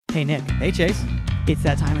Hey, Nick. Hey, Chase. It's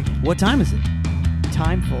that time again. What time is it?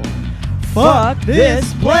 Time for Fuck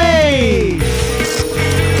This Place!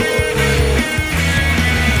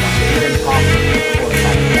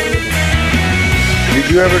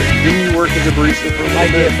 Did you work as a barista for a little I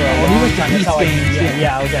bit? did for a he long went to time. That's how I, Pete's Games,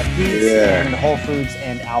 yeah, I was at Pete's Yeah. and Whole Foods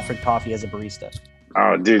and Alfred Coffee as a barista.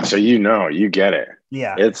 Oh, dude, so you get it.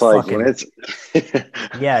 Yeah. It's like fucking- when it's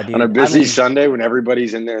yeah, dude. on a busy I mean, Sunday when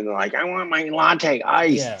everybody's in there and they're like, I want my latte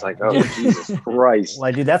ice. Yeah. It's like, oh, Jesus Christ.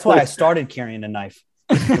 Like, dude, that's why I started carrying a knife.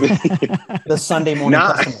 The Sunday morning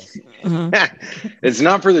Nah. customers. It's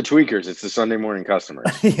not for the tweakers. It's the Sunday morning customers.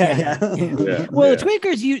 yeah. Yeah. Well, yeah. the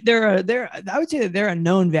tweakers, they're I would say that they're a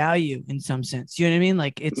known value in some sense. You know what I mean?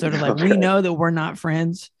 Like it's sort of like we Okay. know that we're not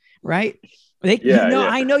friends, right? Yeah, yeah.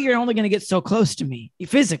 I know you're only going to get so close to me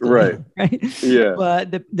physically, Right. right? Yeah.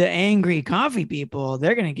 But the angry coffee people,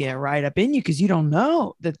 they're going to get right up in you because you don't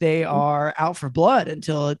know that they are out for blood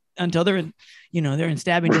until they're in, they're in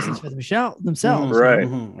stabbing distance for themselves. Right,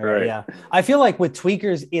 right. Yeah. I feel like with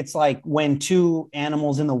tweakers, it's like when two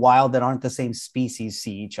animals in the wild that aren't the same species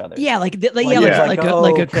see each other. Yeah, like Yeah. like a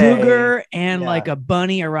Okay. cougar and Yeah. like a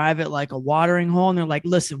bunny arrive at like a watering hole, and they're like,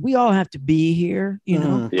 "Listen, we all have to be here.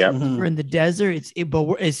 Yep. We're in the desert.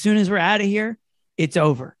 As soon as we're out of here, it's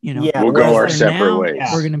over. Yeah. We'll go our whereas separate now, ways.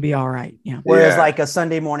 We're gonna be all right. Yeah. Whereas Yeah. like a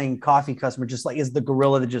Sunday morning coffee customer just like is the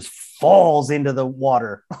gorilla that just falls into the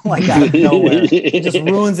water like out of nowhere. It just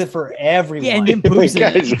ruins it for everyone. Yeah, and then poops it.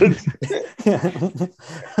 Guys,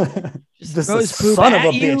 Just Just throws the poop son of at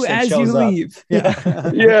a you bitch that as you shows up. leave.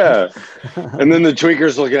 Yeah. yeah. And then the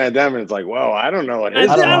tweakers looking at them and it's like, well, I don't know what I his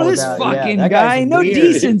I don't know know is. this about that. fucking Yeah, that guy. guy's No weird.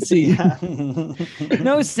 decency. Yeah.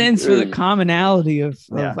 No sense for the commonality of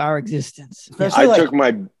Yeah. our existence. Especially I like, took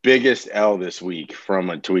my biggest L this week from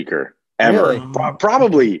a tweaker ever.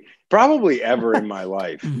 Really? Probably ever in my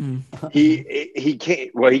life. Mhm.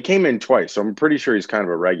 He came in twice, so I'm pretty sure he's kind of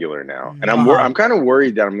a regular now. And Uh-huh. I'm kind of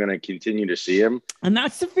worried that I'm going to continue to see him. And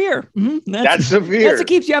that's the fear. Mhm. That's severe. That's what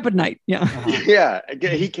keeps you up at night. Yeah. Yeah,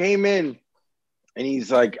 he came in and he's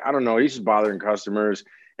like, I don't know, he's just bothering customers.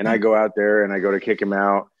 And I go out there and I go to kick him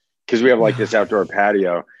out because we have like this outdoor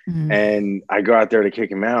patio. Mhm. And I go out there to kick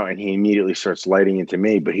him out and he immediately starts lighting into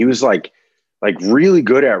me. But he was like really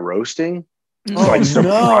good at roasting. Oh, Like no.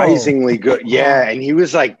 surprisingly good. Yeah. And he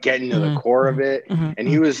was like getting to the Mhm. core of it. Mhm. And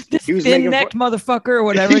he was This making thin-necked motherfucker or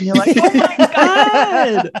whatever, and you're like, oh my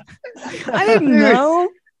god, I didn't know.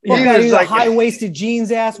 He Fuck out was of like- high-waisted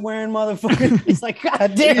jeans ass wearing motherfucker. He's like,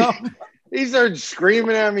 God damn. He started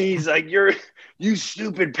screaming at me. He's like, you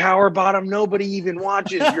stupid power bottom. Nobody even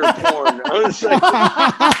watches your porn. I was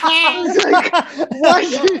like,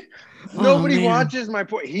 what? Nobody man. watches my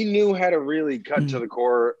porn. He knew how to really cut to the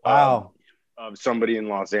core Wow. of somebody in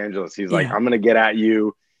Los Angeles. He's like, Yeah. I'm going to get at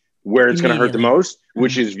you where it's going to hurt the Immediately. most,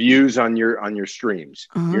 which is views on your streams.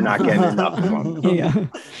 You're not getting enough of them.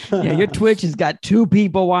 Yeah, your Twitch has got two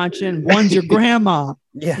people watching. One's your grandma,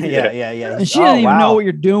 Yeah. and she doesn't even know what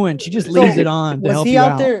you're doing. She just leaves it on to Was help he you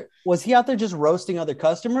out out. there? Was he out there just roasting other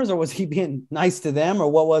customers, or was he being nice to them, or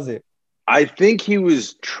what was it? I think he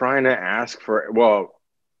was trying to ask for,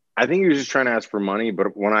 I think he was just trying to ask for money.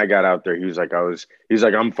 But when I got out there, he was like, I'm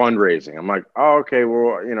fundraising. I'm like, oh, okay.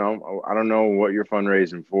 Well, I don't know what you're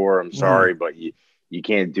fundraising for. I'm sorry, but you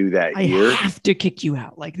can't do that I here. have to kick you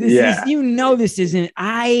out. Like this Yeah. is, this isn't.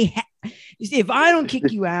 You see, if I don't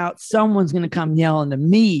kick you out, someone's gonna come yelling to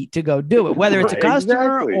me to go do it. Whether it's a Right,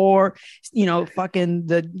 customer exactly. or fucking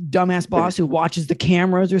the dumbass boss who watches the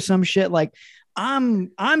cameras or some shit. Like I'm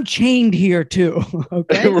chained here too.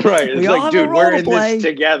 Okay, Right. It's We all like, have a dude, role we're to in play. this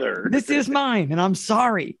together. This is mine, and I'm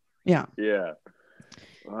sorry. Yeah. Yeah.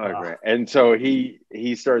 Oh, great. And so he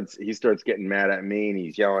starts getting mad at me and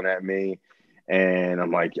he's yelling at me. And I'm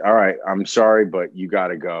like, all right, I'm sorry, but you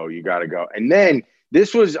gotta go. You gotta go. And then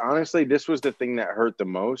this was the thing that hurt the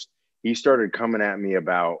most. He started coming at me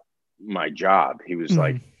about my job. He was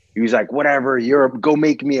like, whatever, go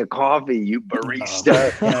make me a coffee, you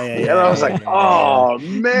barista. And I was like, oh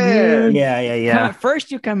man. Yeah.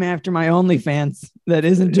 First, you come after my OnlyFans that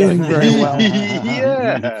isn't doing very well.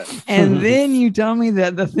 Yeah. And then you tell me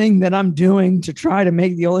that the thing that I'm doing to try to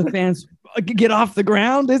make the OnlyFans get off the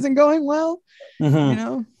ground isn't going well.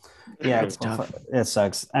 Mhm. Yeah, It's tough. It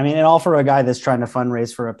sucks. I mean, and all for a guy that's trying to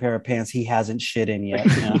fundraise for a pair of pants he hasn't shit in yet.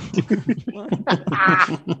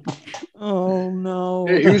 Oh no.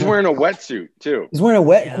 He was wearing a wetsuit too. He's wearing a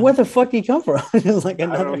wet. Yeah. Where the fuck did he come from? It's like I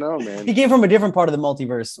another. don't know, man. He came from a different part of the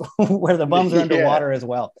multiverse where the bums are Yeah. underwater as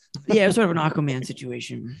well. Yeah, it's sort of an Aquaman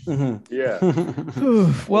situation. Yeah.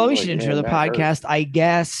 Well, we Like, should intro man, the that hurt. podcast, I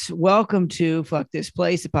guess. Welcome to Fuck This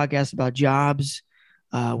Place, the podcast about jobs.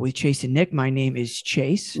 with Chase and Nick. My name is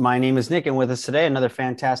Chase. My name is Nick, and with us today, another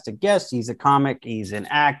fantastic guest. He's a comic, he's an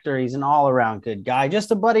actor, he's an all-around good guy,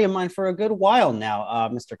 just a buddy of mine for a good while now,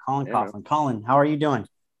 Mr. Colin Coughlin. Colin, how are you doing?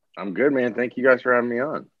 I'm good, man. Thank you guys for having me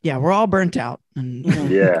on. Yeah, we're all burnt out. And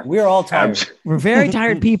Yeah. We're all tired. we're very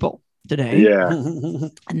tired people today. Yeah.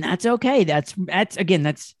 And that's okay. That's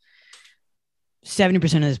 70%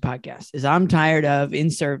 of this podcast is I'm tired of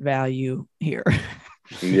insert value here.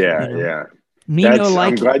 Yeah. You know? Yeah. Me no like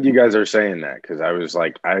I'm glad you guys are saying that, because I was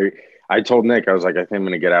like, I told Nick, I was like, I think I'm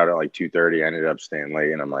going to get out at like 2:30. I ended up staying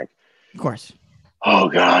late, and I'm like, Of course. oh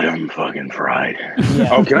God, I'm fucking fried. Yeah.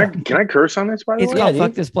 Oh, can I curse on this, by the It's way? called dude.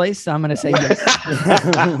 Fuck This Place, so I'm going to say yes.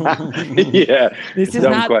 Yeah. This is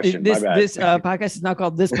Dumb not question. this My bad. this podcast is not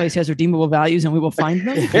called This Place Has Redeemable Values and we will find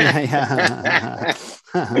them. Yeah.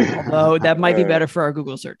 Although that might be better for our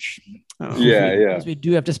Google search. Yeah. Because we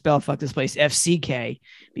do have to spell Fuck This Place FCK,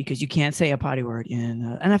 because you can't say a potty word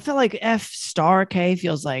in and I feel like F*K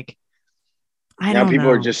feels like I Now don't people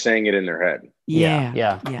know. are just saying it in their head. yeah.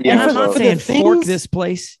 Yeah. And Yeah, I'm not so- saying For the fork things- this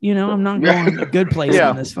place, I'm not going to good place Yeah,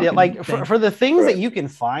 on this yeah, fucking like thing. for the things Right. that you can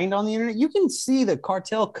find on the internet, you can see the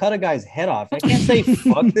cartel cut a guy's head off. I can't say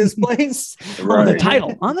fuck this place on the Right.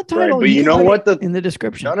 title. But you can know put what? it in the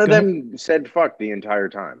description. None of Go ahead. them said fuck the entire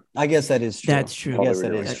time. I guess that is true. That's true. I guess Oh, that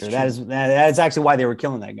really? is That's true. true. That is actually why they were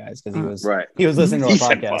killing that guy, because Right. he was listening to He our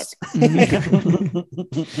said podcast.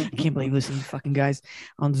 I can't believe listening to fucking guys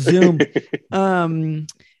on Zoom.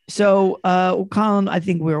 So Colin, I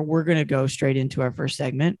think we're gonna go straight into our first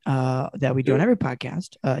segment that we do on every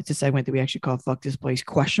podcast. It's a segment that we actually call Fuck This Place ?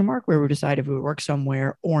 Where we decide if we would work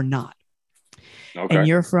somewhere or not. Okay. And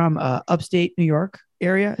you're from upstate New York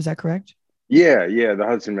area, is that correct? Yeah, the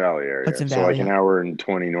Hudson Valley area. Hudson so Valley, like an hour and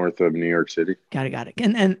 20 north of New York City. Got it.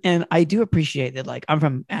 And I do appreciate that. Like I'm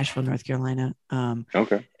from Asheville, North Carolina.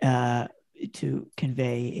 Okay. To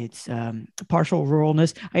convey its partial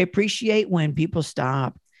ruralness. I appreciate when people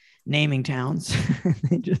stop naming towns.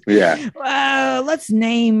 They just, Yeah. let's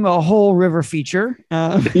name a whole river feature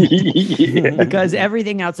Yeah. because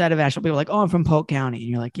everything outside of Asheville, people are like, oh, I'm from Polk County. And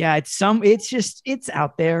you're like, yeah, it's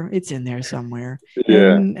out there. It's in there somewhere.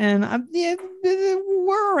 Yeah. And I'm,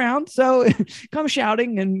 we're around. So come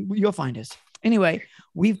shouting and you'll find us. Anyway,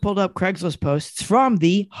 we've pulled up Craigslist posts from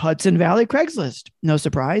the Hudson Valley Craigslist. No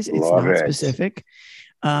surprise. It's Love not it. specific.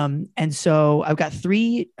 And so I've got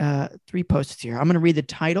three posts here. I'm going to read the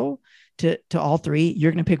title to all three.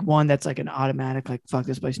 You're going to pick one that's like an automatic, like, fuck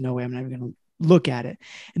this place. No way. I'm not even going to look at it.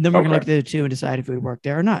 And then we're going to look at the other two and decide if we would work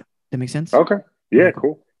there or not. That makes sense? Okay. Yeah,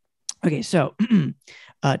 cool. Okay. So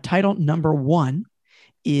title number one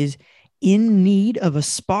is In Need of a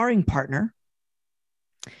Sparring Partner.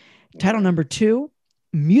 Title number two,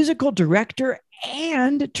 musical director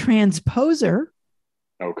and transposer.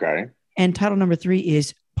 Okay. And title number three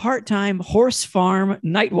is part-time horse farm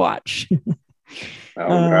night watch.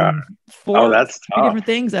 Oh, God. Four That's three tough. different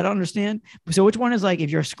things I don't understand. So which one is like, if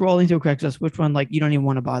you're scrolling through Craigslist, which one like you don't even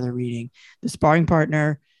want to bother reading? The sparring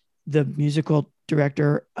partner, the musical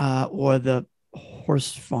director, or the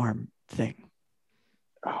horse farm thing?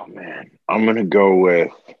 Oh, man. I think I'm going to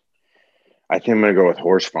go with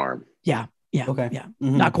horse farm. Yeah. Okay. Yeah.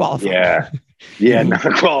 Mhm. Not qualified. Yeah. Yeah, not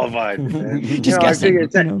qualified. Just I guessing.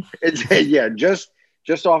 figure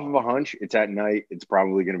just off of a hunch. It's at night. It's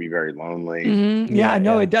probably going to be very lonely. Mhm. Yeah, Yeah,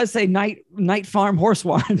 no, yeah. it does say night farm horse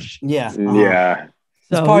watch. Yeah. Yeah. It's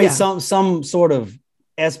So, probably yeah. some sort of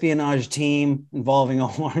espionage team involving a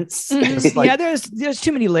horse. Just like- Yeah, there's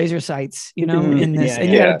too many laser sights, Mhm. in this, Yeah,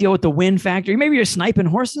 and you got yeah. to deal with the wind factor. Maybe you're sniping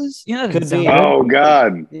horses. That Could doesn't be. sound good. Oh,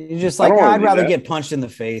 God. You're just I like, don't wanna I'd do rather that. get punched in the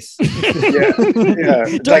face. Yeah.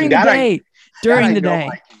 Yeah. during the day. During I the know day.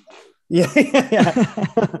 Yeah.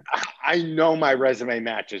 I know my resume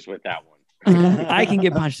matches with that one. I can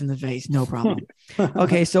get punched in the face, no problem.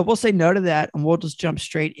 Okay, so we'll say no to that, and we'll just jump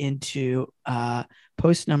straight into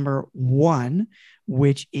post number one,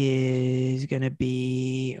 which is going to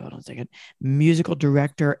be, hold on a second, musical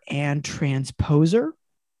director and transposer.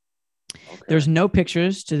 Okay. There's no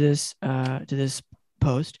pictures to this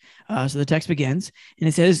post, so the text begins, and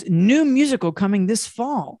it says, "New musical coming this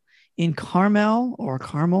fall in Carmel,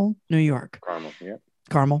 New York." Carmel, yeah.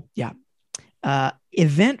 Carmel, yeah.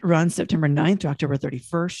 Event runs September 9th to October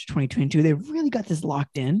 31st, 2022. They really got this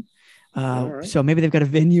locked in. All right. So maybe they've got a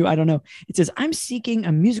venue. I don't know. It says, I'm seeking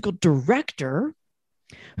a musical director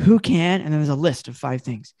who can, and then there's a list of 5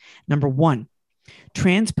 things. Number 1,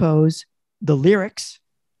 transpose the lyrics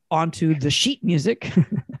onto the sheet music.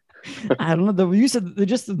 I don't know. The use of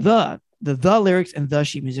the lyrics and the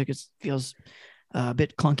sheet music feels a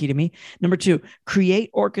bit clunky to me. Number 2,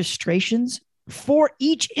 create orchestrations for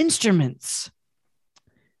each instruments.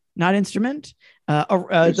 not instrument.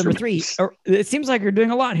 Number 3, it seems like you're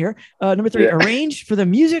doing a lot here. Number 3, arrange for the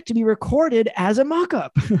music to be recorded as a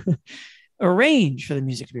mock-up. Arrange for the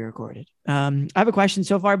music to be recorded. I have a question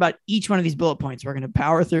so far about each one of these bullet points. We're going to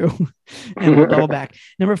power through and we'll double back.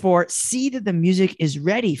 Number 4, see that the music is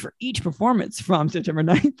ready for each performance from September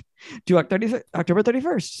 9th to October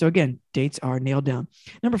 31st. So again, dates are nailed down.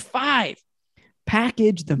 Number 5,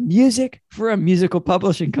 package the music for a musical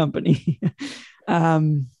publishing company.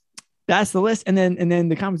 That's the list. And then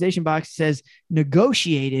the compensation box says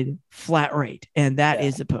negotiated flat rate. And that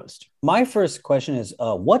is the post. My first question is,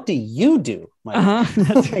 what do you do?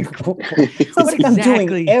 That's like I'm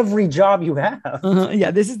doing every job you have. Yeah,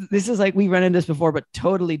 this is like we run into this before, but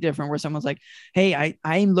totally different. Where someone's like, "Hey,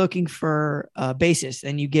 I'm looking for a bassist,"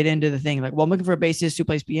 and you get into the thing like, "Well, I'm looking for a bassist who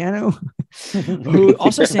plays piano, who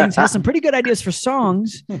also sings, has some pretty good ideas for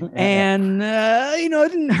songs, and it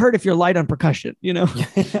didn't hurt if you're light on percussion, And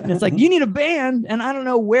it's like you need a band, and I don't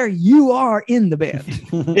know where you are in the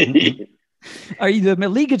band." Are you the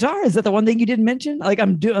lead guitar? Is that the one thing you didn't mention? Like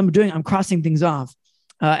I'm crossing things off.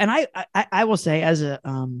 And I will say as a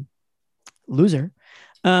loser,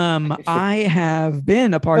 I have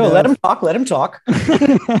been a part of. Let him talk.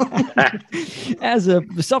 As a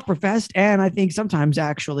self-professed and I think sometimes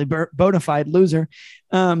actually bona fide loser,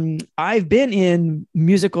 I've been in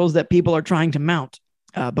musicals that people are trying to mount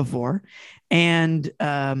before, and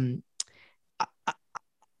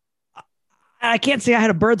I can't say I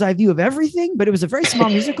had a bird's eye view of everything, but it was a very small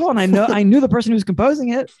musical, and I knew the person who was composing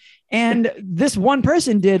it, and this one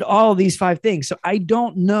person did all these 5 things. So I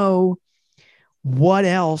don't know what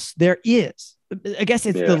else there is. I guess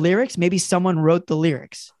it's the lyrics. Maybe someone wrote the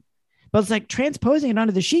lyrics, but it's like transposing it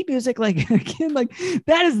onto the sheet music. Like again, like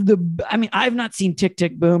that is I've not seen Tick,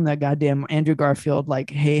 Tick, Boom, that goddamn Andrew Garfield,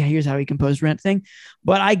 like, hey, here's how he composed Rent thing.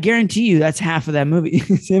 But I guarantee you that's half of that movie.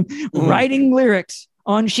 It's him writing lyrics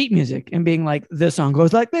on sheet music and being like, this song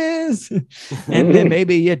goes like this, and then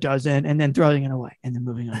maybe it doesn't, and then throwing it away and then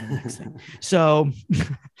moving on to the next thing. So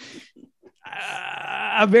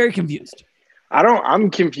I'm very confused. I'm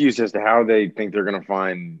confused as to how they think they're going to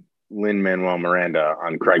find Lin-Manuel Miranda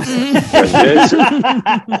on Craigslist.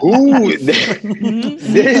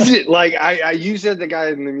 You said the guy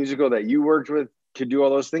in the musical that you worked with could do all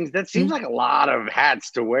those things. That seems like a lot of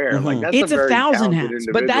hats to wear. Like that's it's 1,000 hats,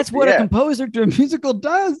 individual. But that's what a composer to a musical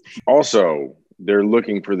does. Also, they're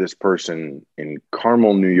looking for this person in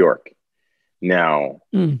Carmel, New York. Now,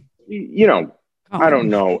 I don't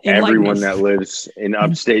know everyone that lives in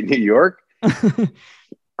upstate New York. I'm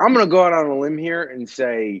going to go out on a limb here and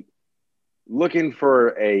say, looking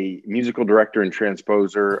for a musical director and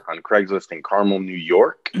transposer on Craigslist in Carmel, New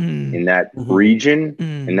York, in that region,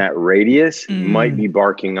 in that radius, might be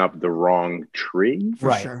barking up the wrong tree.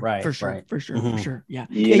 For sure. Yeah.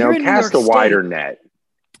 Cast a wider net.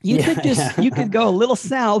 You could go a little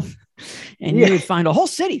south and you would find a whole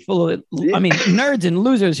city full of nerds and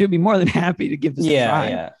losers who'd be more than happy to give this a try.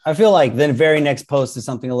 Yeah. I feel like the very next post is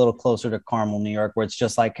something a little closer to Carmel, New York, where it's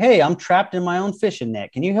just like, hey, I'm trapped in my own fishing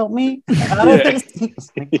net. Can you help me?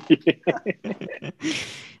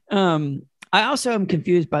 I also am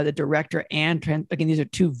confused by the director and again, these are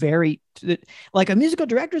two very, like a musical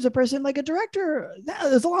director is a person, like a director,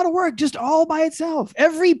 there's a lot of work just all by itself.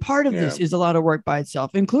 Every part of this is a lot of work by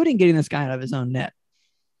itself, including getting this guy out of his own net.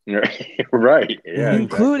 Right. Yeah.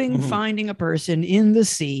 Including finding a person in the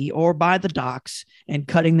sea or by the docks and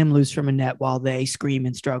cutting them loose from a net while they scream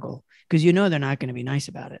and struggle. Because they're not going to be nice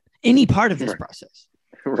about it. Any part of this process.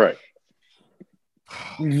 Right.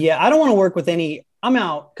 Yeah. I don't want to work with I'm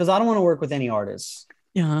out because I don't want to work with any artists.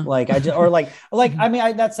 Yeah.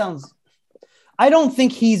 That sounds, I don't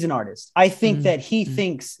think he's an artist. I think that he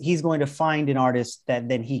thinks he's going to find an artist that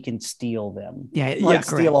then he can steal them.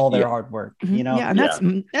 Steal all their hard work, Yeah. And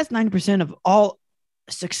that's 90% of all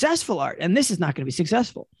successful art. And this is not going to be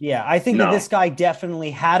successful. Yeah. I think that this guy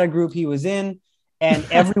definitely had a group he was in, and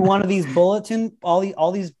every one of these bulletin,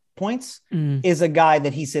 all these points is a guy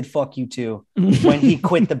that he said fuck you to when he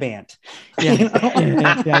quit the band. Especially the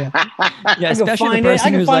person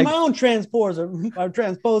I can who's find my own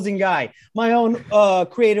transposing guy, my own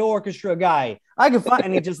creative orchestra guy. I can find,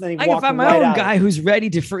 and I can find my own guy who's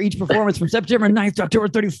ready for each performance from September 9th to October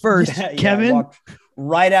 31st. Kevin,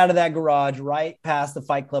 right out of that garage, right past the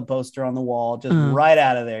Fight Club poster on the wall, just right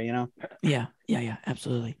out of there, Yeah,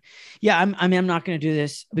 absolutely. Yeah, I'm not going to do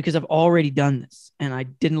this because I've already done this and I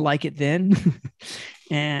didn't like it then.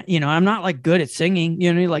 And, I'm not like good at singing,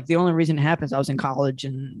 like the only reason it happens, I was in college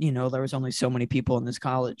and, there was only so many people in this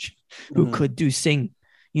college who could sing,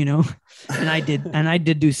 you know, and I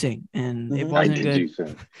did do sing, and it wasn't good.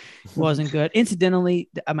 It wasn't good. Incidentally,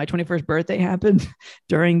 my 21st birthday happened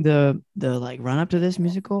during the like run up to this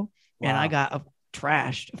musical, and I got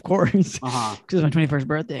trashed, of course, because it was my 21st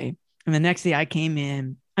birthday. And the next day I came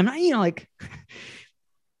in, I'm not, you know, like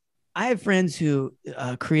I have friends who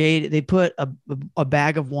they put a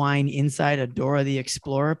bag of wine inside a Dora the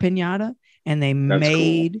Explorer piñata, and they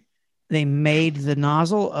made the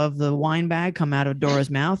nozzle of the wine bag come out of Dora's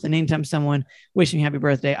mouth. And anytime someone wished me happy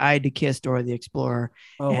birthday, I had to kiss Dora the Explorer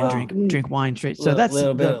and drink wine straight. So that's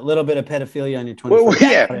a little bit of pedophilia on your 21st. Well,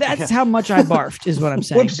 yeah, that's how much I barfed, is what I'm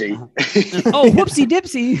saying. Whoopsie. Whoopsie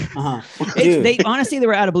dipsy. They honestly, they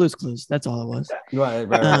were out of Blue's Clues. That's all it was.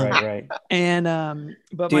 Right. And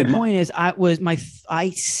but my point is, I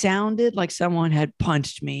sounded like someone had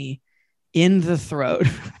punched me in the throat.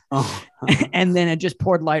 And then it just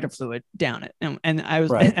poured lighter fluid down it, and I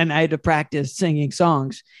was and I had to practice singing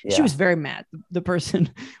songs. Yeah. She was very mad. The person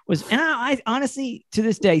was, and I honestly to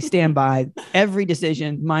this day stand by every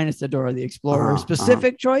decision minus the Dora the Explorer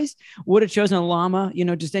specific choice. Would have chosen a llama, you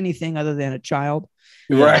know, just anything other than a child,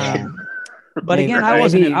 right? But again, I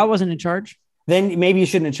wasn't in charge. Then maybe you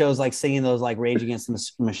shouldn't have chose like singing those like Rage Against the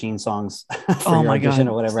Machine songs. Oh my God.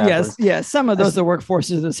 Or whatever. Yes. Some of those, the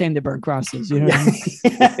workforces are the same to burn crosses. You know.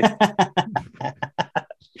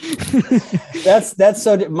 That's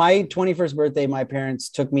so. My 21st birthday, my parents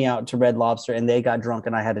took me out to Red Lobster, and they got drunk,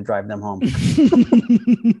 and I had to drive them home.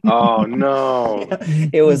 Oh no!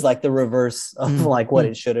 It was like the reverse of like what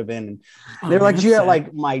it should have been. They're like, you had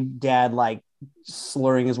like my dad like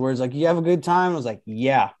slurring his words, like, "You have a good time." I was like,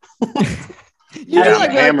 "Yeah." You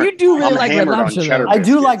do really like Red Lobster. I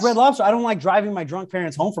do like Red Lobster. I don't like driving my drunk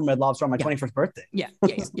parents home from Red Lobster on my 21st birthday. Yeah.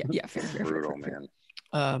 Fair. Brutal, man.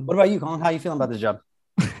 What about you, Colin? How are you feeling about this job?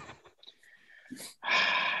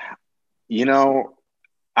 You know,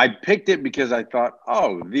 I picked it because I thought,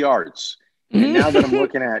 the arts. And now that I'm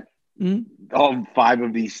looking at all 5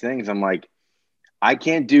 of these things, I'm like, I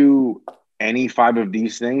can't do any 5 of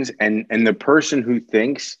these things. And the person who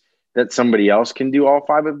thinks that somebody else can do all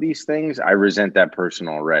 5 of these things, I resent that person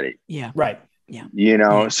already. Yeah. Right. Yeah. You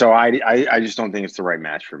know, so I just don't think it's the right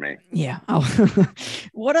match for me. Yeah.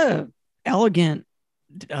 What an elegant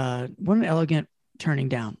turning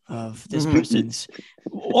down of this person's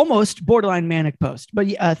almost borderline manic post. But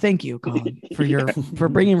thank you, Colin, for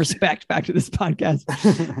bringing respect back to this podcast.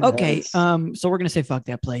 Okay. Yes. So we're going to say, fuck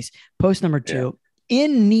that place. Post number 2,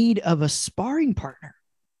 in need of a sparring partner.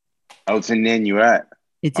 Oh, it's a Nanuet.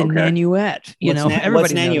 It's a Nanuet.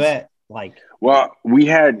 Everybody Nanuet like? Well,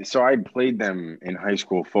 I played them in high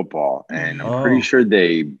school football, and I'm pretty sure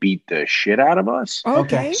they beat the shit out of us.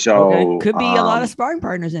 Okay. So could be a lot of sparring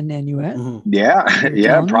partners in Nanuet.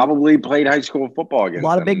 Yeah. Probably played high school football against a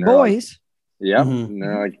lot of big boys. And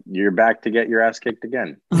they're like, you're back to get your ass kicked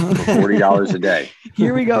again for $40 a day.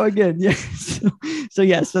 Here we go again. Yes. So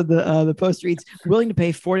the post reads, willing to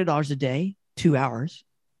pay $40 a day, 2 hours.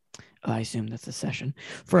 I assume that's a session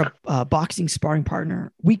for a boxing sparring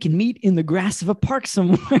partner. We can meet in the grass of a park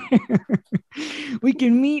somewhere. We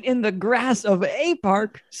can meet in the grass of a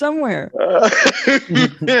park somewhere.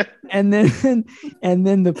 And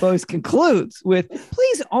then the post concludes with,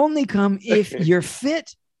 please only come if you're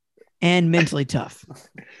fit and mentally tough.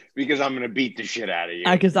 Because I'm going to beat the shit out of you.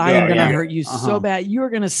 Because I am going to hurt you so bad. You are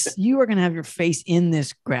going to have your face in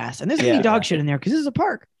this grass. And there's going to be dog shit in there because this is a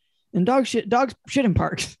park. And dogs shit in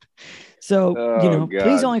parks. So,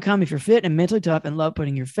 please only come if you're fit and mentally tough and love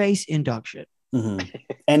putting your face in dog shit.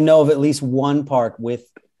 And know of at least one park with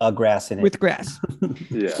a grass in it. With grass.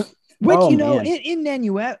 Yeah. Which, in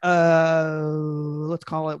Nanuet, let's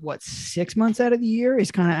call it 6 months out of the year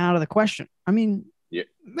is kind of out of the question. I mean,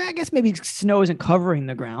 I guess maybe snow isn't covering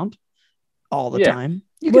the ground all the time.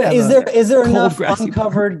 Is there enough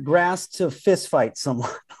uncovered grass to fist fight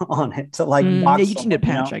someone on it to like box? You need a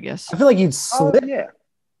patch, I guess. I feel like you'd slip.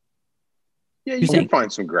 Yeah, you can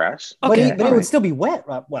find some grass. Okay, but it would still be wet.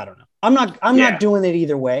 Well, I don't know. I'm not doing it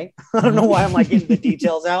either way. I don't know why I'm like getting the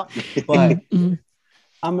details out, but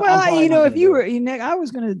if you were, Nick, I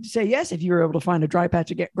was going to say yes if you were able to find a dry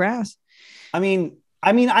patch of grass. I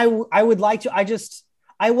would like to.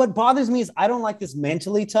 What bothers me is I don't like this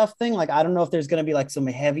mentally tough thing. Like, I don't know if there's going to be like some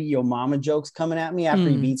heavy yo mama jokes coming at me after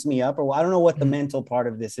he beats me up, or I don't know what the mental part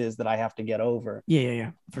of this is that I have to get over.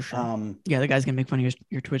 Yeah, for sure. The guy's going to make fun of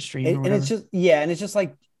your Twitch stream. And it's just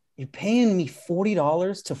like, you're paying me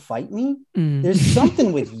 $40 to fight me. There's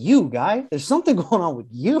something with you, guy. There's something going on with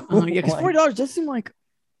you. Because $40 does seem like,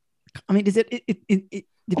 I mean, is it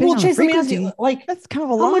depending Well, on the Chase, let me ask frequency, you, like, that's kind of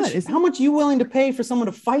a lot. how much are you willing to pay for someone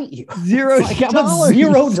to fight you? $0. It's like, how about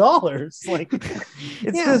 $0? Like,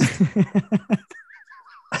 it's Yeah. just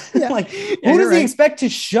Yeah. like, Yeah, who you're does he right. expect to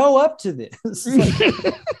show up to this?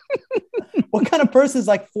 Like, what kind of person is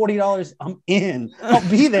like $40? I'm in. I'll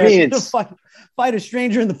be there I mean, to fight a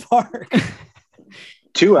stranger in the park.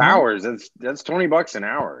 2 hours. That's $20 an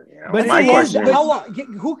hour. You know? But My it is- question is, How long?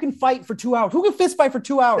 Who can fight for 2 hours? Who can fist fight for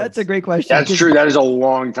 2 hours? That's a great question. that's 'cause- true. That is a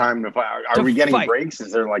long time to fight. Are To we getting fight. breaks?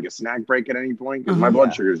 Is there like a snack break at any point? Because my Uh-huh. blood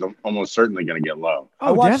Yeah. sugar is almost certainly going to get low.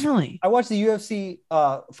 Oh, watched- definitely. I watched the UFC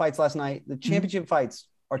fights last night. The championship fights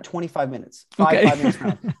are 25 minutes. Okay. 5 minutes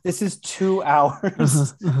round. This is 2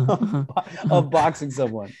 hours of boxing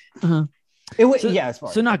someone. Uh-huh. It was So- it's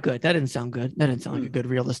far. So not good. That didn't sound good. That didn't sound like a good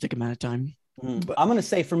realistic amount of time. I'm gonna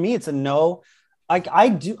say for me, it's a no. Like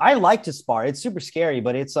I like to spar. It's super scary,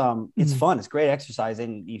 but it's Mhm. fun. It's great exercise,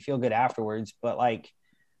 and you feel good afterwards. But like,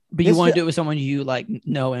 But you This want to fe- do it with someone you like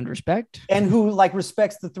know and respect. and who like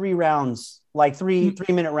respects the 3 rounds, like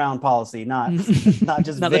 3-minute round policy, not just Not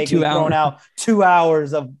the vaguely 2 hour. throwing out 2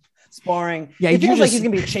 hours of sparring. Yeah, it you feels like just-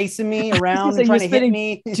 he's gonna be chasing me around Say and you're trying to hit spending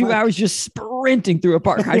me. 2 hours just sprinting through a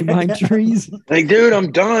park, hiding behind trees. Like, dude,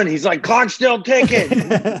 I'm done. He's like, clock's still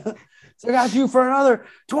ticking. So I got you for another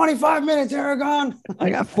 25 minutes, Aragon.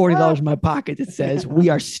 I got $40 in my pocket that says we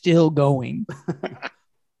are still going.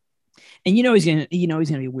 And he's gonna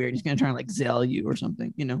be weird. He's gonna try and like Zell you or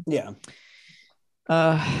something, Yeah.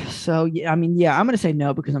 So yeah, I mean, yeah, I'm gonna say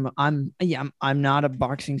no because I'm not a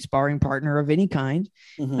boxing sparring partner of any kind.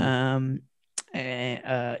 Mhm.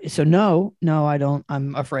 So no, I don't.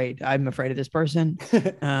 I'm afraid of this person.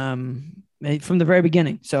 From the very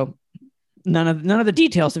beginning. So none of the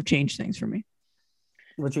details have changed things for me.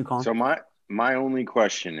 What you call? So my only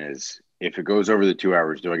question is, if it goes over the 2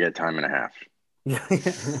 hours, do I get time and a half?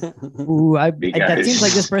 Ooh, that Because- seems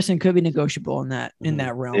like this person could be negotiable in that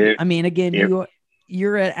realm. If- I mean, again,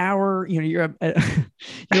 you're at hour, you're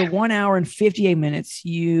 1 hour and 58 minutes.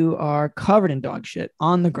 You are covered in dog shit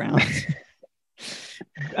on the ground.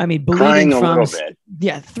 I mean, Crying bleeding a from little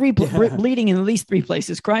bit. bleeding in at least 3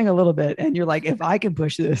 places, crying a little bit, and you're like, if I can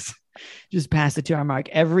push this just past the 2 hour mark,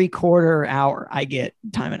 every quarter hour I get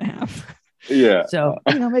time and a half. Yeah. So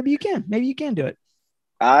maybe you can do it.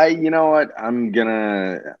 You know what?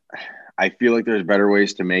 I feel like there's better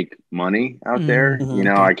ways to make money out there.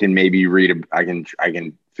 Mhm. I can maybe I can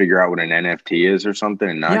figure out what an NFT is or something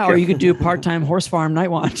and not Or you could do part-time horse farm night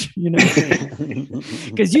watch,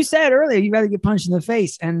 because you said earlier you'd rather get punched in the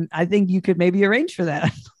face, and I think you could maybe arrange for that.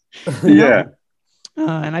 Yeah.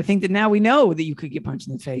 And I think that now we know that you could get punched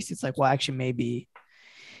in the face. It's like, well, actually, maybe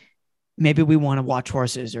we want to watch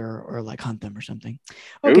horses or like hunt them or something.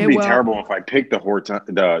 It would be terrible if I picked the horse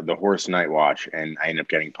night watch and I end up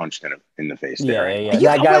getting punched in the face. Yeah, there. yeah.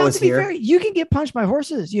 That guy was to be here. fair, you can get punched by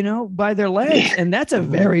horses, by their legs, and that's a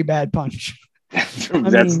very bad punch. That's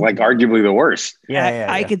mean- like arguably the worst.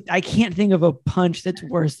 I can't think of a punch that's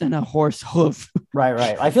worse than a horse hoof.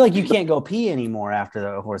 Right. I feel like you can't go pee anymore after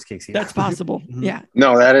the horse kicks you. That's possible. Yeah.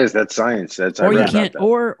 No, that's science. I Or you read about can't, that.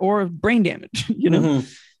 or brain damage, Mhm.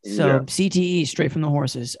 So Yeah. CTE straight from the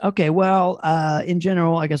horses. Okay, well, in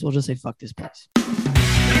general, I guess we'll just say fuck this place.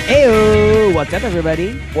 Heyo, what's up,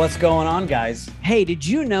 everybody? What's going on, guys? Hey, did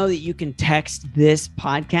you know that you can text this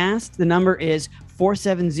podcast? The number is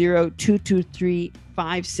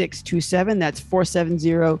 470-223-5627. That's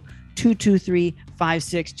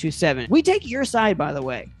 470-223-5627. We take your side, by the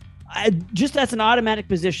way. That's an automatic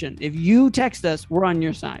position. If you text us, we're on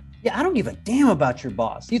your side. Yeah, I don't give a damn about your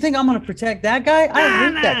boss. You think I'm going to protect that guy? I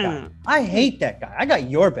hate that no. guy. I hate that guy. I got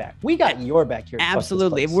your back. We got your back here. at Fuck This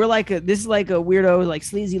Absolutely. If Place. we're this is like a weirdo, like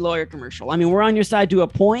sleazy lawyer commercial. I mean, we're on your side to a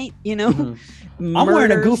point, Mhm. I'm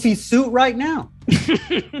wearing a Murders- goofy suit right now.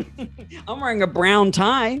 I'm wearing a brown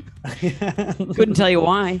tie. Couldn't tell you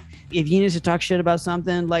why. If you need us to talk shit about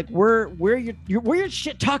something, like we're your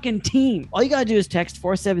shit talking team. All you gotta do is text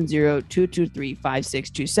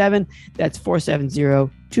 470-223-5627. That's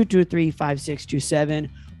 470-223-5627.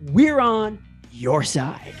 We're on your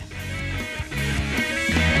side.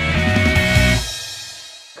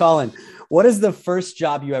 Colin, what is the first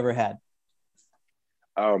job you ever had?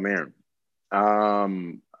 Oh man.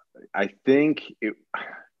 I think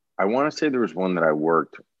I want to say there was one that I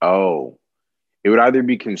worked. Oh, it would either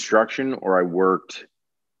be construction or it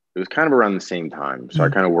was kind of around the same time. So I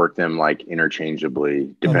kind of worked them like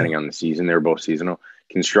interchangeably depending on the season. They were both seasonal.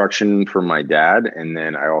 Construction for my dad. And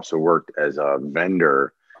then I also worked as a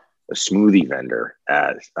smoothie vendor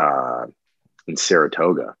in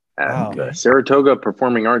Saratoga at Wow. the Saratoga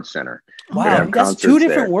Performing Arts Center. Wow, have that's concerts two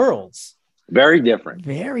different there. worlds. Very different.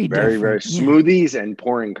 Very Very different. smoothies and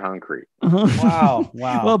pouring concrete. Wow.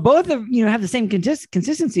 Well, both of have the same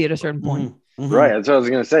consistency at a certain point. Mm-hmm. Right. That's what I was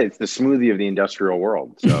going to say. It's the smoothie of the industrial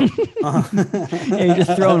world. So You're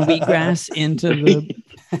just throwing wheatgrass into the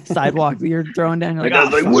sidewalk that you're throwing down. You're like, I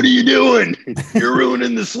was like, fuck. what are you doing? You're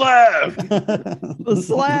ruining the slab. The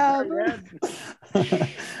slab.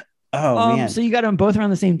 Man. So you got them both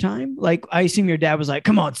around the same time? Like, I assume your dad was like,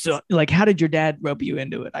 come on. So, like, how did your dad rope you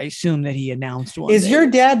into it? I assume that he announced one. Is your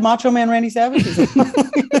dad Macho Man Randy Savage?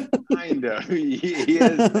 Kind of. He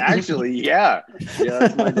is actually, yeah. Yeah,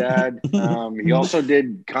 that's my dad. He also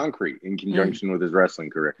did concrete in conjunction with his wrestling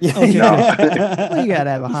career. Okay. No. Well, you got to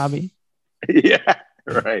have a hobby. Yeah,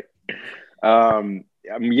 right.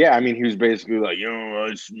 Yeah, I mean, he was basically like,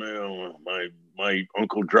 I smell my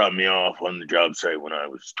uncle dropped me off on the job site when I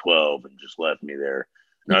was 12 and just left me there.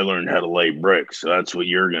 And I learned how to lay bricks. So that's what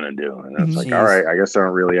you're going to do. And I was like, all right, I guess I don't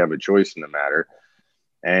really have a choice in the matter.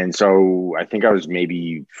 And so I think I was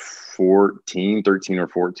maybe 13 or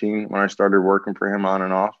 14 when I started working for him on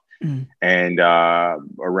and off. And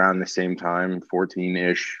around the same time,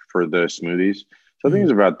 14-ish for the smoothies. So I think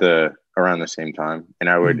it was around the same time. And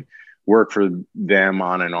I would work for them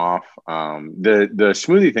on and off. The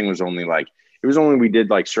smoothie thing was only we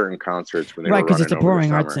did like certain concerts when they were running, because it's a over the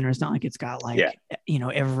Performing Arts summer. Center. It's not like it's got like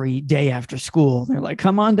every day after school they're like,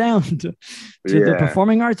 come on down to the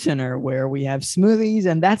Performing Arts Center where we have smoothies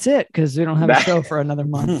and that's it, because we don't have a show for another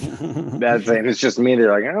month. That's it. It's just me.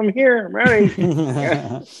 They're like, I'm here, I'm ready.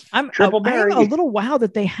 I'm a little wow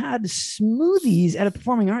that they had smoothies at a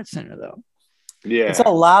Performing Arts Center though. Yeah, it's a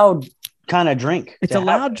loud kind of drink. It's a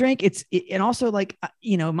loud drink. And also like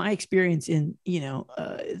my experience in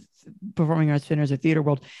performing arts centers or theater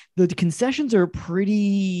world, the concessions are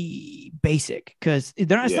pretty basic because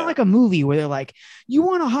they're not. It's not like a movie where they're like, "You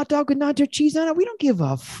want a hot dog with nacho cheese on it? We don't give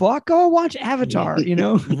a fuck. Go watch Avatar."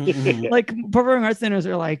 Like performing arts centers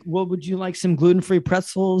are like, "Well, would you like some gluten-free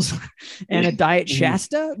pretzels and a diet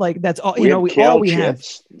Shasta?" Like that's all. We have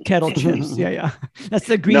kettle chips. Yeah. That's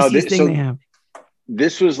the greasiest thing they have.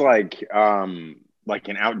 This was like an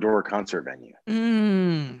outdoor concert venue.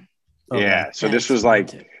 So this was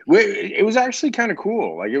like, it was actually kind of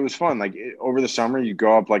cool. Like it was fun. Like over the summer, you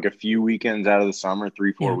go up like a few weekends out of the summer,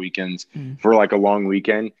 3-4 weekends for like a long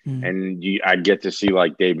weekend. And I'd get to see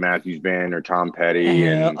like Dave Matthews Band or Tom Petty.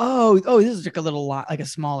 And this is like a little lot, like a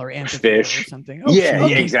smaller amphitheater or something.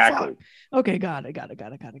 Exactly. Fuck. Okay, got it.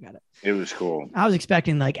 It was cool. I was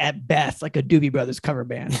expecting like at best like a Doobie Brothers cover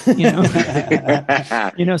band, sort of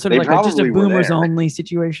like just a boomers only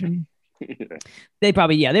situation. They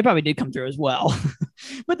probably did come through as well,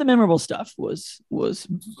 but the memorable stuff was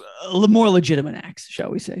more legitimate acts, shall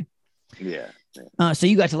we say? So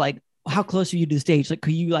you got to like, how close are you to the stage? Like,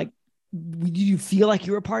 could you feel like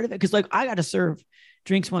you were a part of it? Because like I got to serve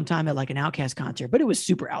drinks one time at like an Outkast concert, but it was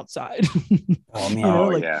super outside. Oh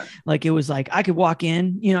man, like it was like I could walk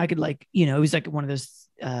in, I could like, it was like one of those.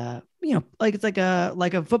 Like it's like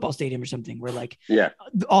a football stadium or something where like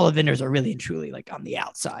all the vendors are really and truly like on the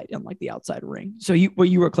outside and like the outside ring. So you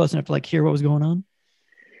were close enough to like hear what was going on.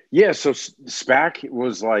 Yeah. So SPAC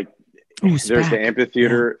was like, there's the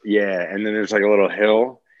amphitheater. And then there's like a little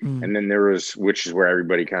hill. And then there was, which is where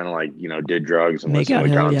everybody kind of like, did drugs and listened to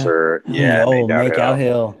the concert. Make Out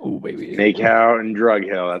Hill. Oh, baby. Make Out and Drug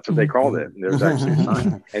Hill. That's what they called it. There was actually a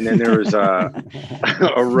sign. And then there was a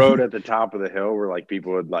road at the top of the hill where like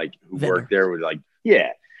people would like, who worked there would like,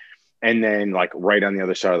 And then like right on the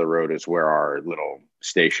other side of the road is where our little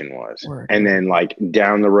station was. And then like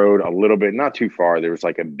down the road a little bit, not too far, there was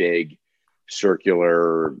like a big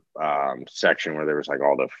circular section where there was like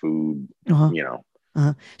all the food,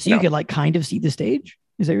 So you could like kind of see the stage.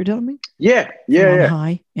 Is that what you're telling me? Yeah.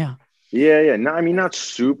 High. Yeah. No, I mean, not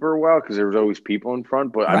super well because there was always people in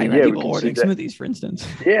front, but I mean, people ordering smoothies, for instance.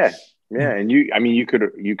 Yeah. And you could,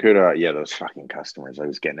 those fucking customers, I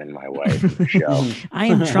was getting in my way for the show. I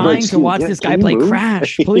am trying to watch this guy play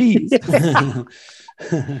Crash, please.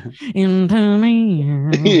 Into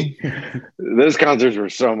me. Those concerts were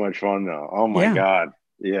so much fun though. Oh my God.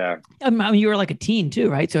 Yeah. I mean, you were like a teen too,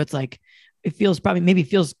 right? So it's like, it feels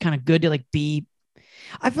kind of good to like be.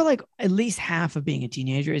 I feel like at least half of being a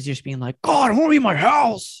teenager is just being like, God, I want to be in my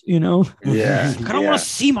house, Yeah. I don't want to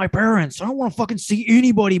see my parents. I don't want to fucking see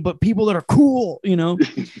anybody but people that are cool, and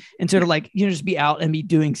sort of like, just be out and be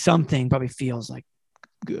doing something probably feels like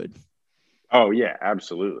good. Oh yeah,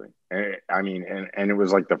 absolutely. I mean, and it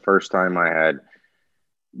was like the first time I had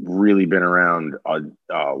really been around a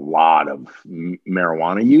lot of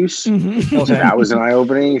marijuana use. So that was an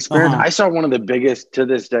eye-opening experience. I saw one of the biggest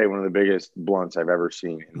blunts I've ever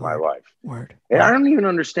seen in my life. Word. And I don't even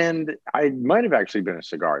understand. I might have actually been a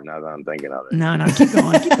cigar now that I'm thinking of it. No, keep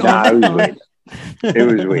going. Keep going. Nah, it was weed. It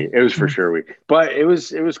was weed. It was for sure weed. But it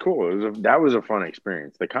was cool. That was a fun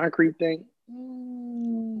experience. The concrete thing, a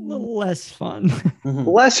little less fun.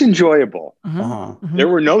 less enjoyable. There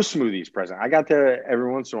were no smoothies present. I got to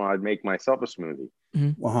every once in a while I'd make myself a smoothie.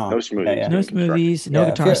 No smoothies. No smoothies, no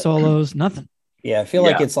guitar solos, nothing. Yeah, I feel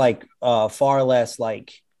like it's like far less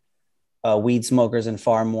like weed smokers and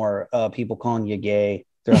far more people calling you gay.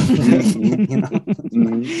 Just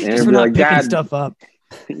for not picking stuff up.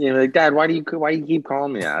 You're like, Dad, why do you keep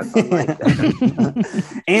calling me that? Like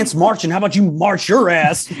that. Ants marching. How about you march your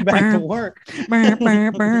ass back to work?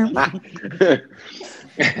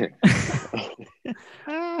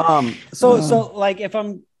 So like if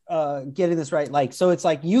I'm getting this right, like so it's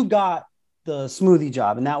like you got the smoothie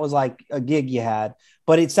job and that was like a gig you had,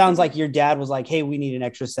 but it sounds like your dad was like, hey, we need an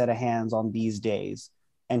extra set of hands on these days,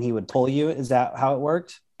 and he would pull you. Is that how it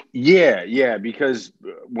worked? Yeah, because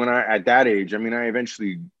when at that age, I mean, I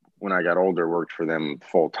eventually, when I got older, worked for them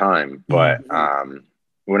full time. But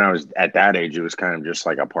when I was at that age, it was kind of just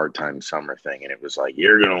like a part-time summer thing, and it was like,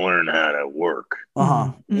 you're gonna learn how to work.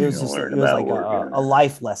 It was just like a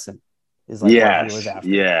life lesson. Is like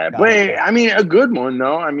but I mean, a good one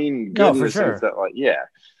though. I mean, good for sure. That, like,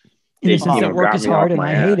 in the sense that work is hard and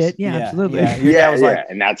I hate it. Yeah, absolutely. Yeah,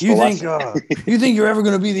 and that's you think you think you're ever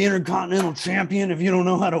going to be the Intercontinental Champion if you don't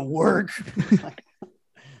know how to work?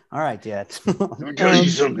 All right, Dad. Let me tell you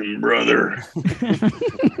something, brother.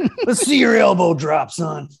 Let's see your elbow drop,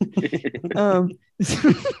 son.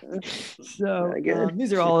 So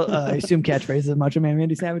these are all, I assume, catchphrases of Macho Man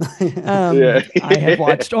Randy Savage. I have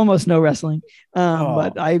watched almost no wrestling,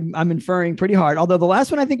 but I'm inferring pretty hard. Although the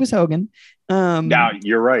last one I think was Hogan. No,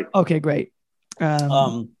 you're right. Okay, great.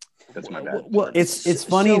 That's my bad. Well, it's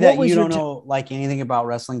funny that you don't know like anything about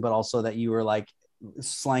wrestling, but also that you were like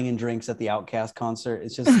slanging drinks at the Outkast concert.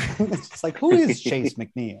 It's just like, who is Chase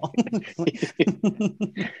McNeil?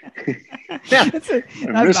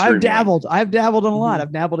 I've dabbled in a lot.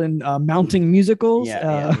 I've dabbled in mounting musicals.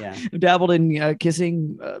 I've dabbled in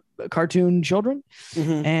kissing cartoon children,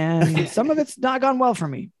 and some of it's not gone well for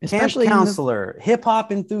me, especially counselor, hip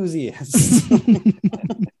hop enthusiast.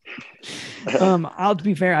 I'll to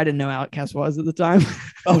be fair, I didn't know Outkast was at the time.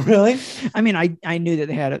 Oh, really? I mean, I knew that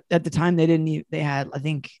they had at the time they had I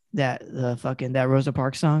think that that Rosa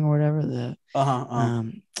Parks song or whatever I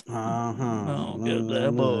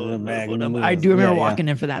do remember walking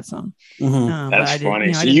in for that song. That's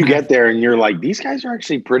funny. So you get there and you're like, these guys are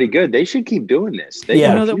actually pretty good. They should keep doing this.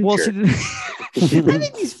 I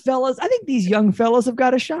think these young fellas have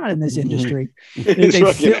got a shot in this industry.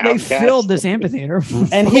 They filled this amphitheater.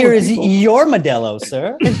 And here is your Modelo,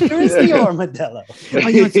 sir. And here is your Modelo.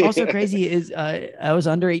 What's also crazy is I was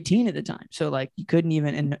under 18 at the time. So like you couldn't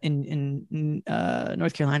even in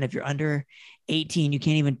North Carolina, if you're under 18, you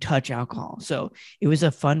can't even touch alcohol. So it was a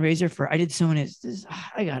fundraiser for, I did so many,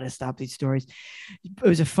 I got to stop these stories. It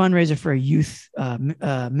was a fundraiser for a youth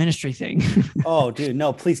ministry thing. Oh, dude,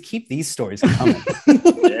 no, please keep these stories coming.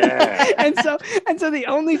 And so the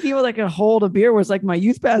only people that could hold a beer was like my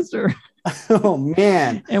youth pastor. Oh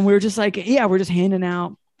man. And we were just like, we're just handing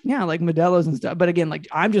out, like Modelo's and stuff. But again, like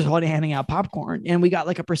I'm just handing out popcorn, and we got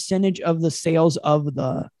like a percentage of the sales of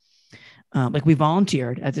the, like we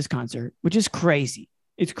volunteered at this concert, which is crazy.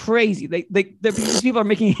 It's crazy. These people are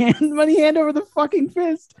making money hand over the fucking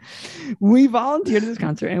fist. We volunteered at this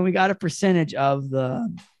concert, and we got a percentage of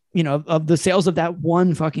the, of the sales of that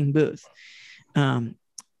one fucking booth. And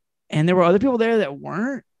there were other people there that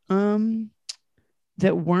weren't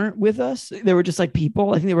with us. They were just like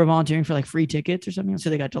people. I think they were volunteering for like free tickets or something. So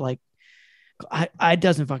they got to like, it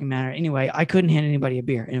doesn't fucking matter. Anyway, I couldn't hand anybody a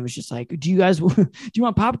beer. And it was just like, do you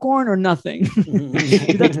want popcorn or nothing?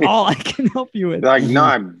 That's all I can help you with. Like, no,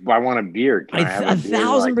 I want a beer. I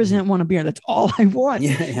 1,000% want a beer. That's all I want.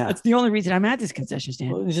 Yeah. That's the only reason I'm at this concession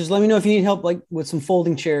stand. Well, just let me know if you need help, like with some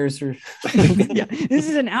folding chairs or. This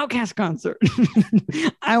is an Outkast concert.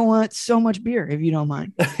 I want so much beer, if you don't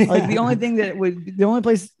mind. Like the only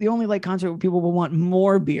like concert where people will want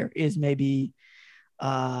more beer is maybe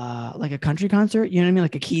like a country concert, you know what I mean,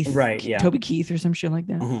 like a Keith, right? Yeah, Toby Keith or some shit like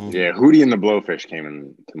that. Yeah, Hootie and the Blowfish came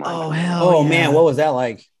into mind. Oh hell! Oh man, what was that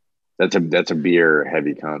like? That's a beer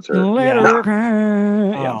heavy concert. Oh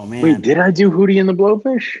man! Wait, did I do Hootie and the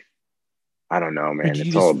Blowfish? I don't know, man. did you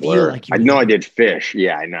It's all a just feel blur. like you I were know there? I did Fish.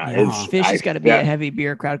 Yeah, I know. Yeah, Fish has got to be a heavy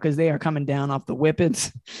beer crowd because they are coming down off the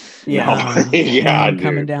whippets. Yeah. Yeah, and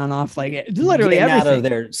coming dude. down off like literally Getting out of everything.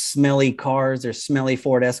 their smelly cars, their smelly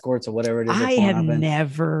Ford Escorts or whatever it is. I have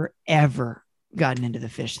never ever gotten into the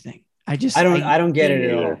Fish thing. I don't get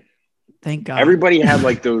it at all. Thank God. Everybody had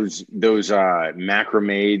like those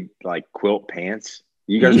macrame like quilt pants.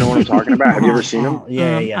 You guys know what I'm talking about? Have you ever seen them?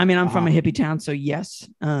 Yeah. I mean, I'm from a hippie town, so yes.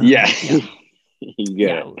 Yeah.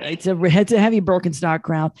 It's a heavy Birkenstock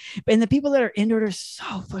crowd, and the people that are into it are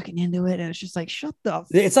so fucking into it, and it's just like shut the.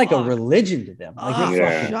 It's like a religion to them. Like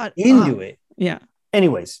they're fucking shut into up. it. Yeah.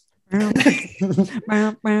 Anyways, What you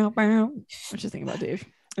think about Dave?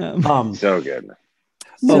 So good.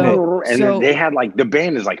 So they had like the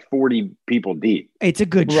band is like 40 people deep. it's a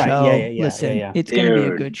good show. Yeah, Listen, yeah. it's gonna be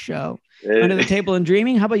a good show. Under the Table and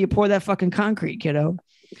Dreaming. How about you pour that fucking concrete, kiddo?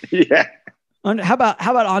 Yeah. How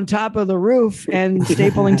about on top of the roof and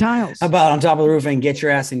stapling tiles? How about on top of the roof and get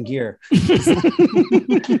your ass in gear?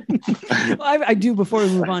 I do before we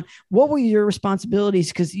move on. What were your responsibilities?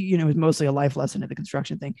 Because it was mostly a life lesson at the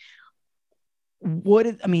construction thing.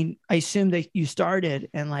 I assume that you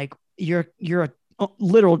started and like you're a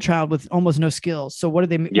literal child with almost no skills. So what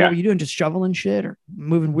were you doing? Just shoveling shit or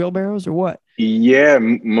moving wheelbarrows or what? Yeah,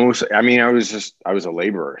 most. I mean, I was a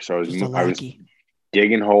laborer, so I was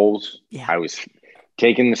digging holes. Yeah. I was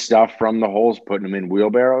taking the stuff from the holes, putting them in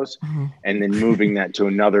wheelbarrows, and then moving that to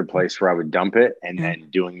another place where I would dump it, and then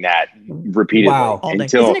doing that repeatedly. Wow.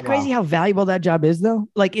 Isn't it crazy how valuable that job is, though?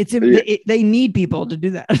 Like they need people to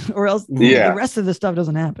do that, or else the rest of the stuff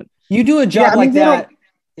doesn't happen. You do a job like that.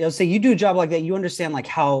 You do a job like that. You understand like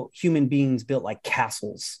how human beings built like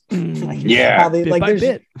castles. How they, bit like by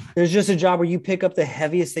bit. There's just a job where you pick up the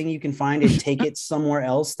heaviest thing you can find and take it somewhere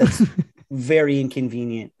else. That's very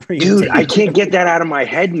inconvenient for you. Dude, I can't get that out of my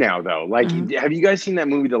head now, though. Like, have you guys seen that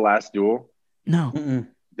movie, The Last Duel? No. Mm-mm.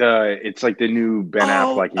 It's like the new Ben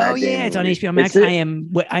Affleck. Oh yeah, it's on HBO Max.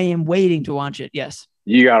 I am waiting to watch it. Yes.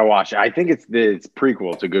 You gotta watch it. I think it's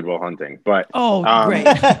prequel to Good Will Hunting, but great.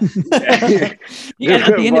 At the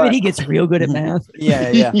end of it, he gets real good at math. Yeah.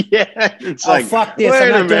 Yeah. It's like, fuck this. I'm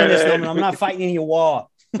not doing this no more. I'm not fighting in your war.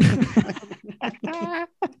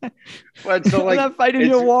 But so like, I'm not fighting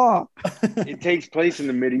your war. It takes place in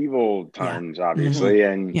the medieval times, obviously,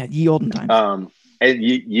 and ye olden times.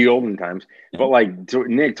 Ye olden times. But like,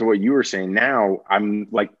 Nick, to what you were saying, now I'm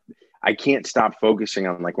like, I can't stop focusing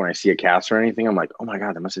on like when I see a cast or anything. I'm like, oh my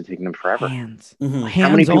god, that must have taken them forever. Hands. How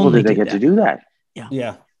many people did they get to do that?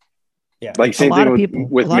 Yeah. Like same thing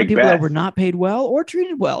with a lot of people that Macbeth. were not paid well or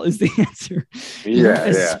treated well is the answer.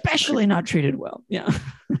 Especially not treated well. Yeah.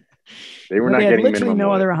 They were not they had getting literally minimum no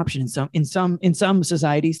wage. other option in some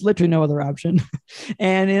societies, literally no other option.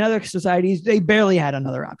 And in other societies, they barely had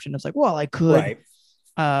another option. It's like, well, I could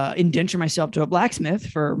indenture myself to a blacksmith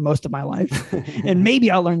for most of my life and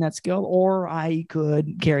maybe I'll learn that skill, or I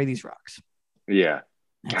could carry these rocks. Yeah.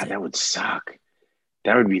 God, that would suck.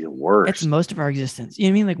 That would be the worst. That's most of our existence. You know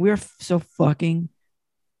what I mean? Like we're so fucking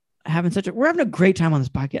we're having a great time on this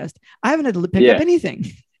podcast. I haven't had to pick up anything.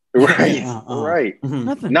 Right. Right. Mm-hmm.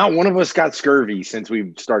 Nothing. Not one of us got scurvy since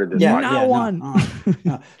we started this podcast. Not one.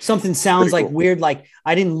 No. Something sounds Pretty like cool. weird, like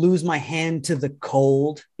I didn't lose my hand to the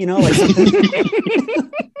cold, like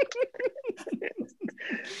something.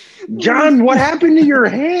 John, what happened to your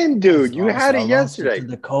hand, dude? You had I it lost yesterday. to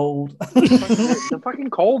the cold. The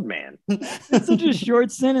fucking cold, man. It's such a short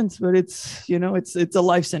sentence, but it's a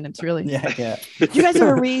life sentence, really. Yeah. Did you guys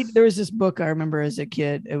ever read? There was this book I remember as a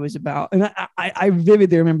kid. It was about, and I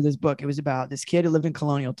vividly remember this book. It was about this kid who lived in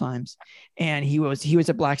colonial times, and he was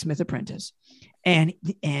a blacksmith apprentice, and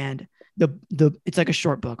the it's like a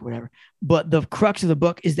short book or whatever. But the crux of the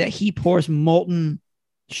book is that he pours molten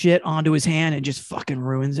shit onto his hand and just fucking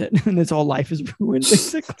ruins it, and his whole life is ruined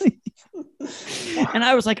basically. And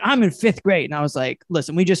I was like, I'm in 5th grade, and I was like,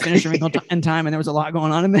 listen, we just finished A Wrinkle in Time, and there was a lot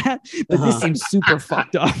going on in that, but this seems super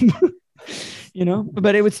fucked up.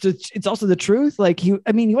 But it's also the truth. Like he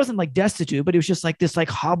wasn't like destitute, but he was just like this like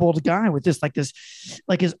hobbled guy with this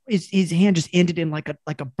his hand just ended in like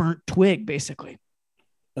a burnt twig basically.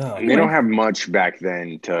 They don't have much back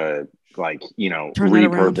then to Turn that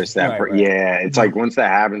around. repurpose that. Right. Yeah, it's like once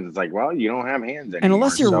that happens, it's like, well, you don't have hands anymore. And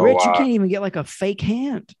unless you're So, rich, you can't even get like a fake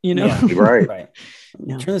hand, Yeah. right.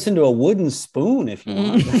 Yeah. Turn this into a wooden spoon if you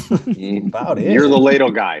want. About it. You're the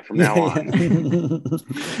ladle guy from now on. And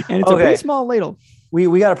it's a pretty small ladle.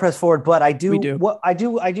 We got to press forward, but I do. We do. What I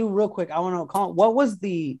do real quick. I want to call. What was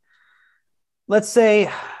the? Let's say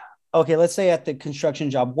at the construction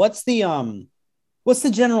job. What's the What's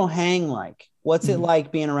the general hang like? What's it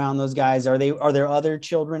like being around those guys? Are there other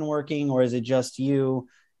children working, or is it just you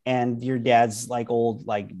and your dad's like old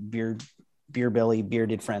like beer belly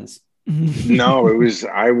bearded friends? No,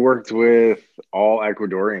 I worked with all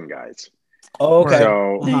Ecuadorian guys. Oh, okay.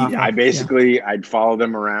 So Uh-huh. I'd follow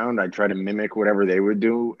them around. I'd try to mimic whatever they would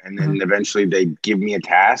do. And then eventually they'd give me a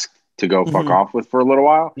task to go fuck off with for a little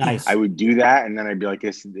while. Nice. I would do that. And then I'd be like,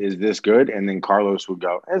 is this good? And then Carlos would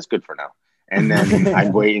go, it's good for now. And then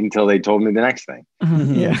I'd wait until they told me the next thing.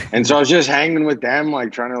 Yeah. And so I was just hanging with them,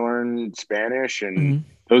 like trying to learn Spanish. And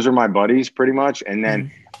those are my buddies pretty much. And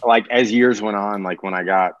then like as years went on, like when I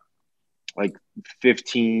got like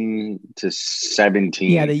 15 to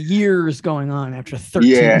 17. Yeah, the years going on after 13.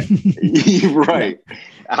 Yeah, right.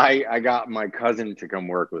 I got my cousin to come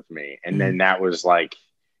work with me. And then that was the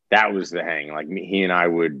hang. Like he and I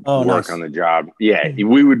would work on the job. Yeah,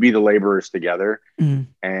 we would be the laborers together.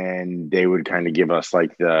 And they would kind of give us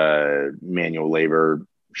like the manual labor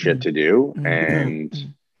shit to do. And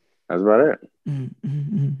that's about it.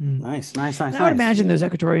 Nice. I would imagine those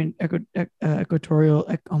equatorial.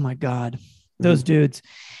 Oh my God, those dudes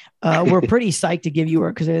were pretty psyched to give you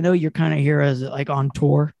work because I know you're kind of here as like on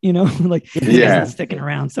tour, like sticking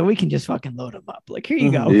around, so we can just fucking load them up. Like here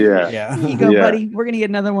you go, yeah, here you go, buddy. We're gonna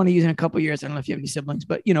get another one of you in a couple of years. I don't know if you have any siblings,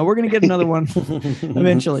 but we're gonna get another one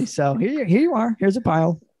eventually. So here you are. Here's a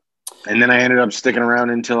pile. And then I ended up sticking around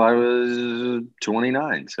until I was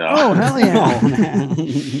 29. So hell yeah.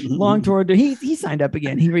 Long tour. He signed up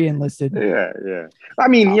again. He re-enlisted. Yeah. I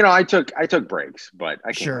mean, I took breaks, but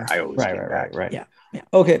I always came back. Right. Yeah.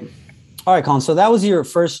 Okay. All right, Colin. So that was your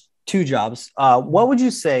first two jobs. What would you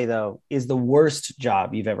say though is the worst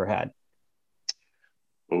job you've ever had?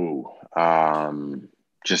 Ooh,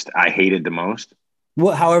 just I hated the most.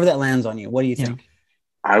 However that lands on you. What do you think?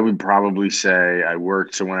 I would probably say I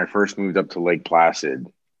worked. So when I first moved up to Lake Placid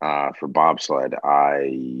for bobsled,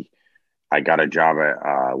 I got a job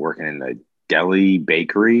at working in the deli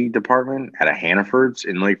bakery department at a Hannaford's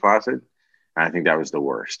in Lake Placid. And I think that was the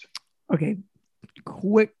worst. Okay.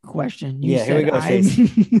 Quick question. Here we go.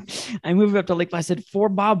 I moved up to Lake Placid for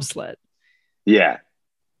bobsled. Yeah.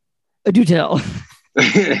 Do tell.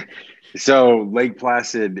 So Lake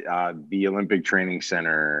Placid, the Olympic Training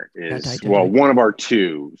Center is one of our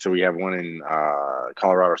two. So we have one in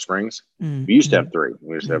Colorado Springs. We used to have three.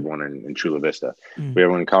 We used to have one in Chula Vista. We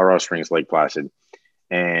have one in Colorado Springs, Lake Placid,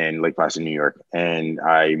 and Lake Placid, New York. And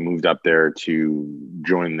I moved up there to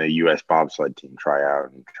join the U.S. bobsled team, try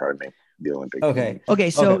out and try to make the Olympic team. Okay.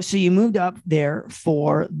 So you moved up there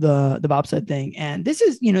for the bobsled thing, and this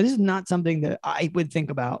is not something that I would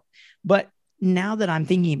think about, but now that I'm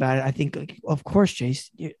thinking about it, I think, like, of course,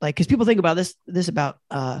 Chase, like, because people think about this about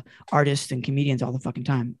artists and comedians all the fucking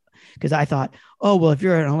time. Because I thought, oh, well, if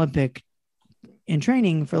you're an Olympic in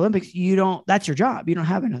training for Olympics, that's your job. You don't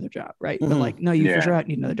have another job, right? But like, no, you for sure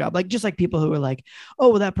need another job. Like, just like people who are like, oh,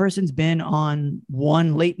 well, that person's been on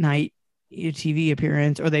one late night TV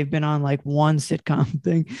appearance, or they've been on like one sitcom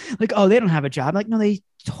thing. Like, oh, they don't have a job. Like, no, they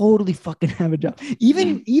totally fucking have a job.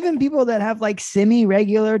 Even people that have like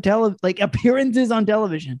semi-regular appearances on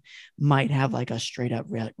television might have like a straight up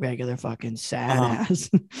regular fucking sad ass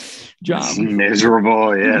job.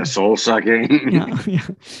 Miserable, soul sucking.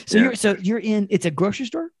 So you're in. It's a grocery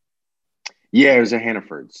store. Yeah, it was a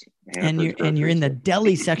Hannaford's. And you're in the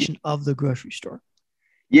deli section of the grocery store.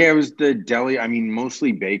 Yeah, it was the deli. I mean,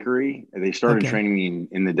 mostly bakery. They started training me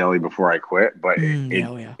in the deli before I quit, but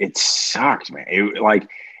it sucked, man.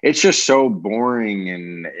 It's just so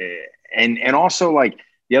boring, and also like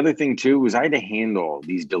the other thing too was I had to handle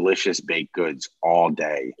these delicious baked goods all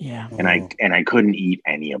day. Yeah, and I couldn't eat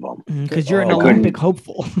any of them because you're an Olympic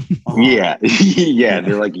hopeful. Yeah.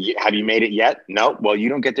 They're like, have you made it yet? No. Well, you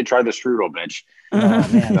don't get to try the strudel, bitch. Oh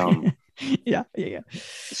man. Yeah.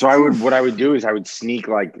 So what I would do is I would sneak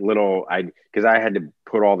like because I had to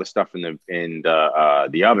put all the stuff in the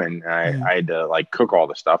oven. I had to like cook all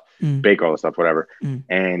the stuff, bake all the stuff, whatever.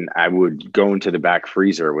 And I would go into the back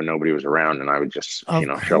freezer when nobody was around, and I would just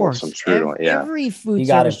shovel some strudel. Every food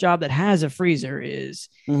service job that has a freezer it's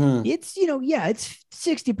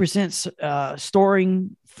 60%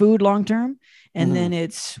 storing food long term, and then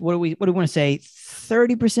it's what do we want to say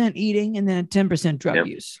 30% eating, and then 10% drug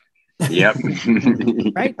use. Yep.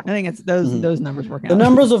 Right. I think it's those numbers work out. The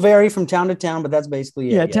numbers will vary from town to town, but that's basically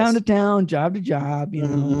it. Yeah, town to town, job to job,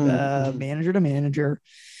 manager to manager.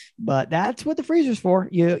 But that's what the freezer's for.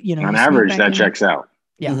 On average, that checks out.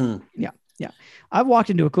 Yeah. Yeah. I've walked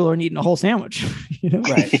into a cooler and eaten a whole sandwich.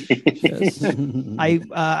 Right.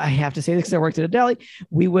 I have to say this because I worked at a deli.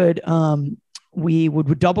 We would we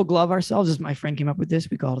would double glove ourselves. As my friend came up with this,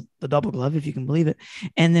 we called it the double glove, if you can believe it.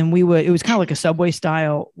 And then it was kind of like a Subway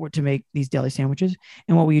style to make these deli sandwiches.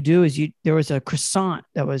 And what we would do is there was a croissant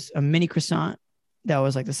that was a mini croissant that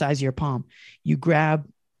was like the size of your palm. You grab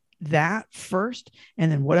that first,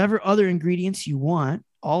 and then whatever other ingredients you want,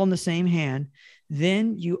 all in the same hand.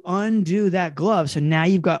 Then you undo that glove. So now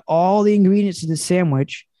you've got all the ingredients in the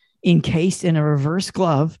sandwich encased in a reverse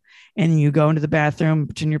glove. And you go into the bathroom,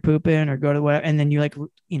 pretend you're pooping or go to whatever. And then you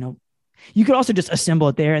you could also just assemble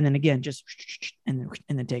it there. And then again, just, and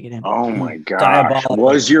then take it in. Oh my God.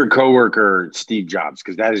 Was your coworker Steve Jobs?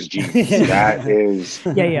 Cause that is genius. That is.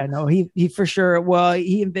 Yeah. No, he for sure. Well,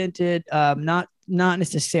 he invented, not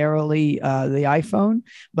necessarily the iPhone,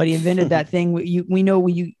 but he invented that thing. We know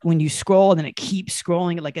when you scroll and then it keeps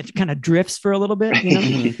scrolling, like it kind of drifts for a little bit.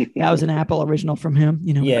 That was an Apple original from him.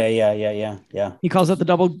 Yeah. He calls it the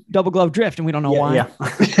double glove drift, and we don't know why. Yeah.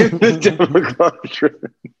 Double glove drift.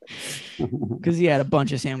 Because he had a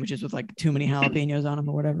bunch of sandwiches with like too many jalapenos on them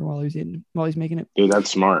or whatever while he's making it. Dude, that's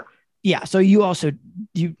smart. Yeah. So you also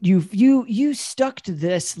you stuck to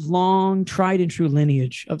this long tried and true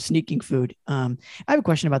lineage of sneaking food. I have a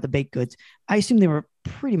question about the baked goods. I assume they were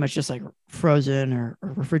pretty much just like frozen or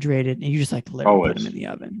refrigerated, and you just like literally put them in the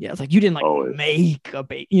oven. Yeah, it's like you didn't like make a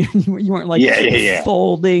bake. You weren't like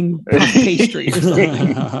folding pastry or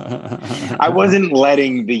something. I wasn't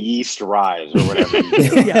letting the yeast rise or whatever.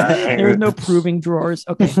 There was no proving drawers.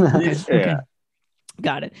 Okay. Okay.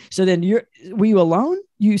 Got it. So then were you alone?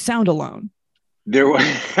 You sound alone.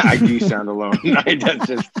 I do sound alone. That's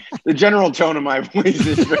just the general tone of my voice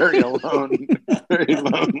is very alone, very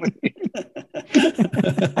lonely.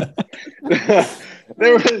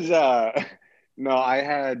 There was I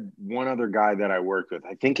had one other guy that I worked with.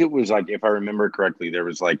 I think it was like, if I remember correctly, there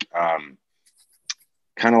was like kind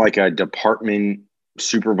of like a department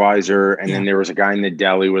supervisor, and then there was a guy in the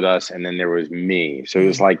deli with us, and then there was me. So it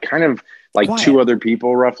was like kind of like quiet. Two other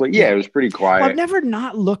people roughly. Yeah, it was pretty quiet. Well, I've never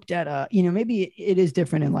not looked at maybe it is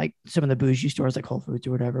different in like some of the bougie stores like Whole Foods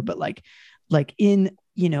or whatever, but like in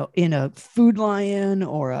a Food Lion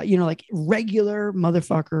or like regular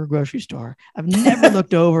motherfucker grocery store, I've never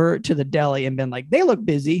looked over to the deli and been like, they look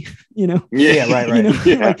busy, Yeah, right.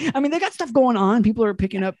 Like, I mean, they got stuff going on. People are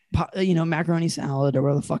picking up, macaroni salad or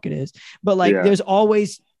whatever the fuck it is. But there's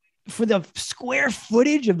always, for the square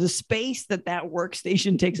footage of the space that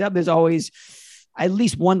workstation takes up, there's always at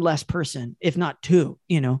least one less person, if not two,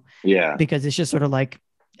 because it's just sort of like,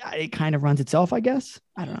 it kind of runs itself, I guess.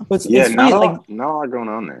 I don't know. But not a lot going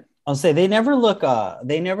on there. I'll say they never look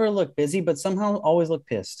busy, but somehow always look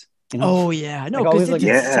pissed. Oh yeah, no, because it's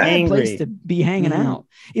a sad place to be hanging out.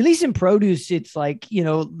 At least in produce, it's like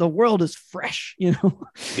the world is fresh. You're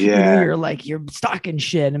stocking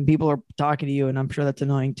shit, and people are talking to you, and I'm sure that's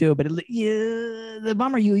annoying too. But the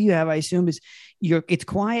bummer you have, I assume, is it's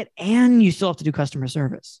quiet, and you still have to do customer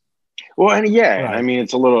service. Well, and I mean,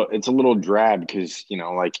 it's a little drab because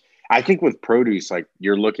I think with produce, like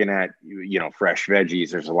you're looking at, fresh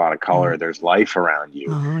veggies, there's a lot of color, there's life around you.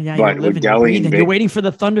 But with deli, you're waiting for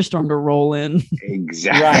the thunderstorm to roll in.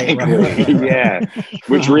 Exactly. Right. Yeah.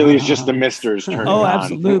 Which really is just the misters turning on.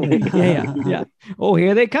 Absolutely. Yeah. Oh,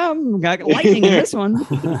 here they come. Got lightning in this one.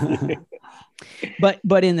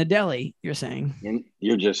 But in the deli, you're saying. And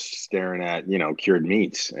you're just staring at, cured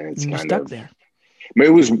meats, and it's kind stuck there. But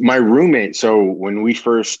it was my roommate. So when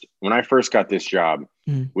I first got this job,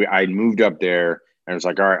 I moved up there, and I was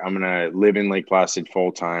like, all right, I'm going to live in Lake Placid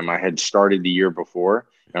full time. I had started the year before,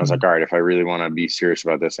 and I was like, all right, if I really want to be serious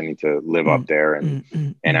about this, I need to live up there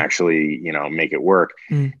and actually, make it work.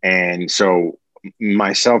 And so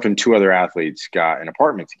myself and two other athletes got an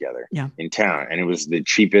apartment together in town, and it was the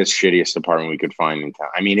cheapest, shittiest apartment we could find in town.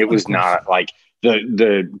 I mean, it was not like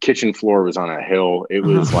the kitchen floor was on a hill. It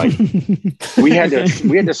was like we had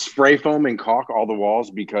to spray foam and caulk all the walls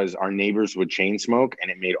because our neighbors would chain smoke, and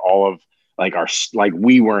it made all of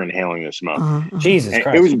we were inhaling the smoke. Jesus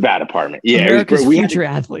Christ. It was a bad apartment. Yeah, America's future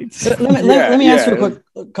athletes. Let me ask you a quick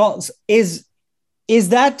call. Is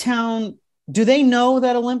that town? Do they know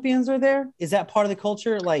that Olympians are there? Is that part of the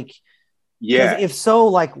culture? Yeah. If so,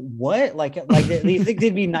 what? They think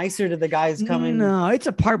they'd be nicer to the guys coming? No, it's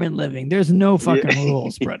apartment living. There's no fucking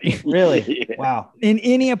rules, buddy. Really? Yeah. Wow. In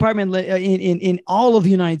any apartment in all of the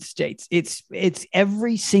United States, it's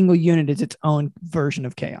every single unit is its own version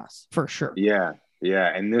of chaos for sure. Yeah.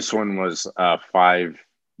 And this one was a 5-room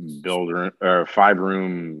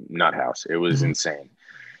nut house. It was insane.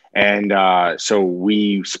 And so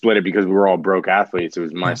we split it because we were all broke athletes. It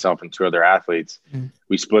was myself and two other athletes.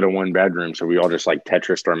 We split a 1-bedroom. So we all just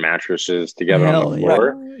Tetrised our mattresses together on the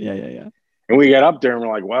floor. Yeah. And we got up there and we're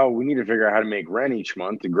like, well, we need to figure out how to make rent each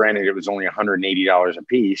month. And granted, it was only $180 a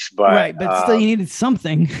piece, but right. But still, you needed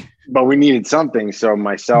something. But we needed something. So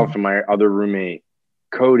myself and my other roommate,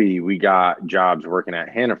 Cody, we got jobs working at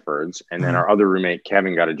Hannaford's. And then our other roommate,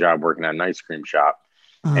 Kevin, got a job working at an ice cream shop.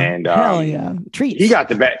 And hell yeah. Treats. He got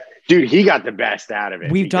the best. Dude, he got the best out of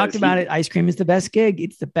it. We've talked about it. Ice cream is the best gig.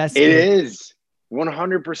 It's the best It gig. is.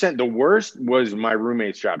 100%. The worst was my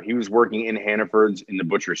roommate's job. He was working in Hannaford's in the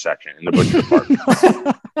butcher section, in the butcher department.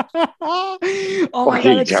 Oh my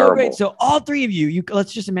God, that's so great. So all three of you,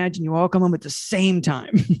 let's just imagine you all come home at the same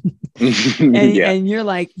time. And you're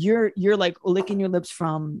like licking your lips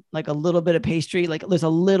from like a little bit of pastry, like there's a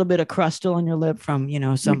little bit of crustal on your lip from, you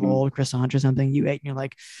know, some old croissant or something you ate, and you're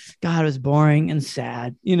like, God, it was boring and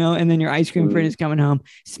sad, you know. And then your ice cream friend is coming home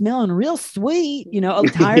smelling real sweet, you know,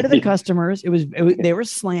 tired of the customers. They were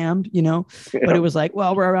slammed, you know, but it was like,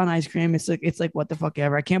 well, we're around ice cream. It's like what the fuck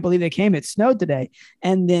ever. I can't believe they came. It snowed today.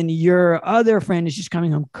 And then your other friend is just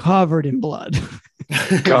coming home covered in blood.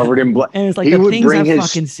 Covered in blood. And it's like the things I've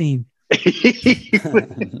fucking seen. Do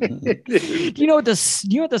you know what the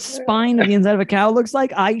spine of the inside of a cow looks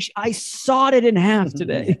like? I sawed it in half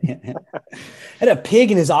today. I had a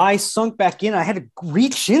pig and his eye sunk back in. I had to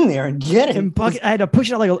reach in there and get it. And I had to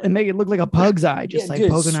push it out and make it look like a pug's eye, just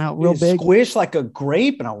poking out real big. Squish like a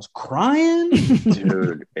grape, and I was crying.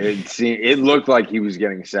 Dude, it looked like he was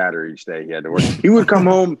getting sadder each day he had to work. He would come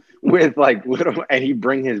home with like little, and he'd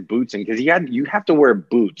bring his boots in because you have to wear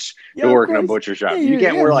boots to work in a butcher shop. You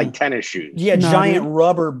can't wear like tennis shoes. Yeah, giant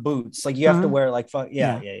rubber boots. Like you have to wear like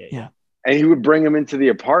yeah. And he would bring them into the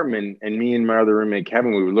apartment, and me and my other roommate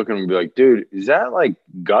Kevin, we would look at him and be like, "Dude, is that like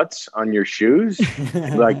guts on your shoes?"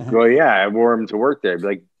 Like, well, yeah, I wore them to work there. I'd be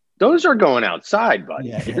like, those are going outside,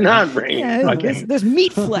 buddy. You're not bringing. There's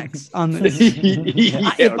meat flecks on this.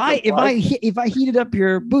 If I heated up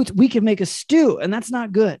your boots, we could make a stew, and that's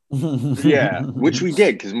not good. Yeah, which we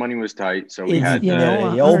did because money was tight, so we had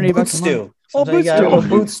old boot stew. Old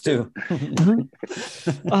boot stew.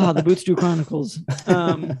 The Boot Stew Chronicles.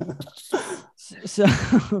 So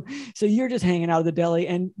you're just hanging out at the deli,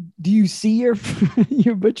 and do you see your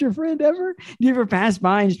butcher friend ever? Do you ever pass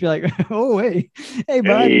by and just be like, "Oh, hey,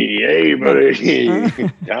 buddy, hey, buddy,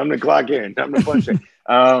 time to clock in, time to punch it."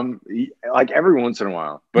 Like every once in a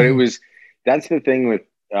while, but that's the thing with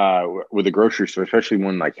the grocery store, especially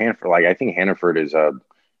one like Hannaford. Like I think Hannaford is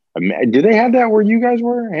do they have that where you guys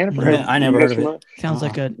were? Hannaford? I never heard of it. Sounds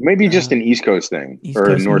like maybe just an East Coast thing or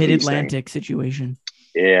a Northeast Mid-Atlantic situation.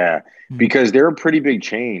 Yeah, because they're a pretty big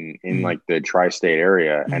chain in like the tri-state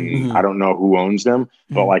area, and I don't know who owns them,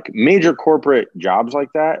 but like major corporate jobs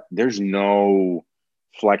like that, there's no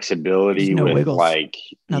flexibility with wiggles. Like,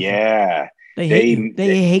 nothing. Yeah. They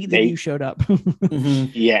hate that you showed up.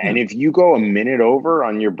 Yeah, and if you go a minute over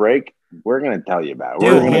on your break, we're gonna tell you about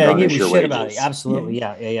it. We're gonna give you shit about it. Absolutely,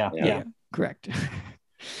 yeah. Correct.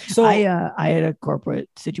 So I had a corporate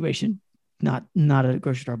situation, not a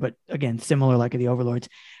grocery store, but again similar, like the overlords,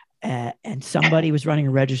 and somebody was running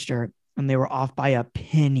a register, and they were off by a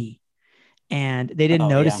penny, and they didn't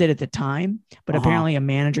notice it at the time, but apparently a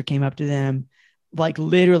manager came up to them like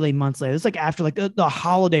literally months later. It's like after like the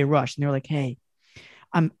holiday rush, and they're like, "Hey,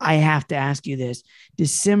 I have to ask you this.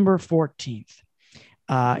 December 14th,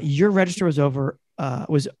 your register was over. It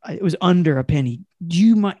was under a penny.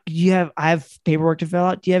 I have paperwork to fill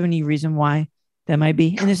out. Do you have any reason why that might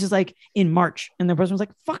be?" And this is like in March, and the person was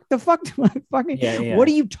like, "Fuck the fuck, fucking what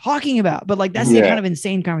are you talking about?" But like that's the kind of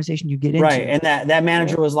insane conversation you get into, right? And that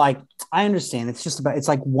manager was like, "I understand. It's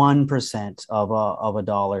like 1% of a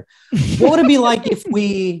dollar. What would it be like if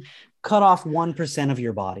we cut off 1% of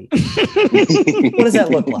your body? What does that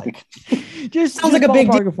look like?" Just sounds like a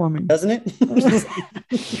big deal for me, doesn't it?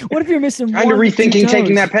 What if you're missing? Kind of rethinking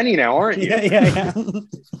taking that penny now, aren't you? Yeah.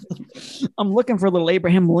 I'm looking for a little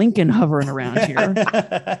Abraham Lincoln hovering around here.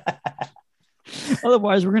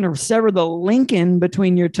 Otherwise, we're going to sever the Lincoln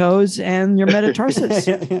between your toes and your metatarsus.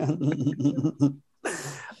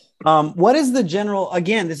 What is the general?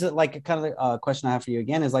 Again, this is like kind of a question I have for you.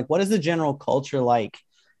 Again, is like, what is the general culture like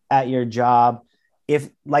at your job? If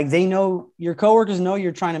like they know your coworkers know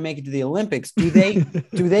you're trying to make it to the Olympics, do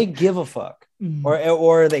they give a fuck, or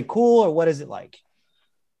are they cool, or what is it like?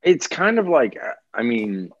 It's kind of like, I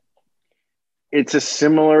mean, it's a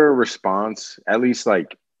similar response, at least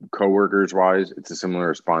like coworkers wise. It's a similar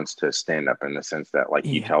response to stand up in the sense that like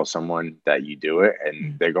you tell someone that you do it,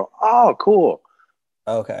 and they go, "Oh, cool."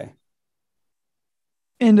 Okay.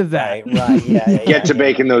 End of that. Right. Yeah. Get to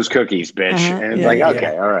baking those cookies, bitch. And it's like,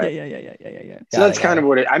 okay, all right. Yeah. So that's kind of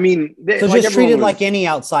what it, I mean. So like just treat it like any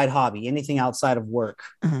outside hobby, anything outside of work.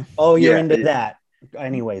 Oh, you're into that.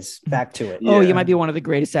 Anyways, back to it. Oh, you Yeah. might be one of the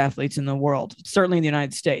greatest athletes in the world, certainly in the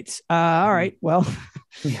United States. All right. Well,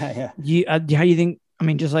 Yeah. how do you think? I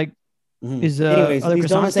mean, just like Mhm. is Anyways, other these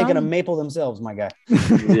donuts ain't gonna croissants maple themselves, my guy.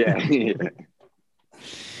 Yeah.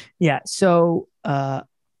 yeah. So then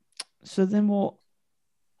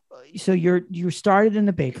so you started in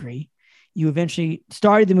the bakery. You eventually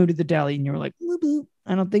started to move to the deli, and you were like, "Boop, boop,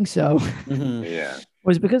 I don't think so." Mhm. Yeah.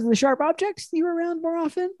 Was it because of the sharp objects you were around more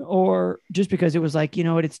often, or just because it was like, you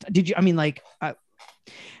know what?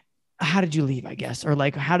 How did you leave? I guess, or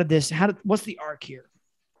like, what's the arc here?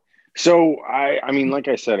 So I mean, like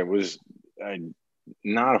I said, it was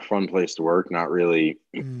not a fun place to work. Not really.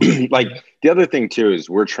 Like the other thing too is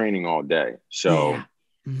we're training all day, so Yeah.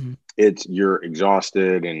 Mhm. you're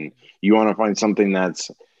exhausted, and you want to find something that's,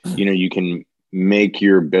 you can make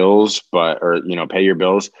your bills, pay your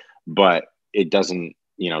bills, but it doesn't,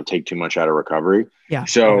 take too much out of recovery. Yeah.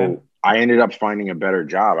 So Okay. I ended up finding a better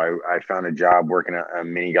job. I found a job working at a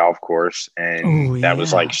mini golf course, and Oh, that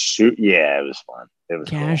was yeah. like, yeah, it was fun. It was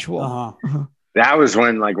cool. Casual. Uh-huh. That was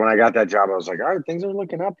when I got that job, I was like, all right, things are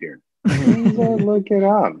looking up here. Things are looking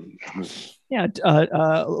up. Yeah.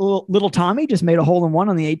 Little Tommy just made a hole in one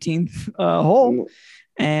on the 18th hole,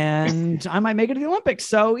 and I might make it to the Olympics.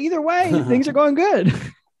 So either way, things are going good.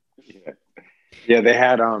 Yeah, they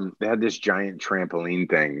had this giant trampoline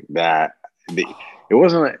thing that it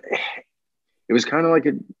wasn't. It was kind of like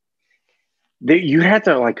you had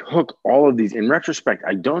to like hook all of these. In retrospect,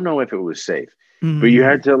 I don't know if it was safe, but you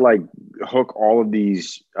had to like hook all of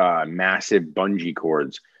these massive bungee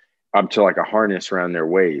cords up to like a harness around their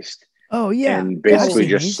waist. Oh yeah, and basically I've seen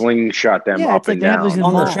just these. slingshot them Yeah, up it's like and they have down. those in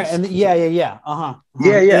On the malls. and yeah. Uh-huh.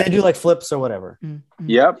 Yeah, yeah. And they do like flips or whatever. Mm-hmm.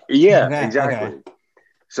 Yep. Yeah, Okay, exactly. okay.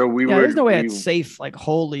 So there's no way it's safe, like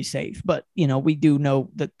wholly safe, but we do know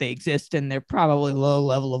that they exist, and they're probably low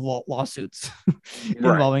level of lawsuits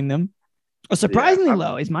involving them. Surprisingly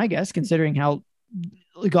low is my guess, considering how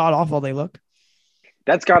god awful they look.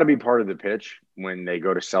 That's got to be part of the pitch when they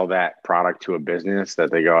go to sell that product to a business, that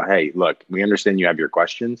they go, hey, look, we understand you have your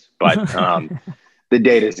questions, but the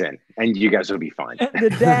data's in and you guys will be fine.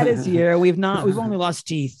 The data's here. We've only lost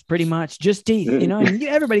teeth, pretty much just teeth, and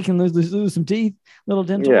everybody can lose some teeth, little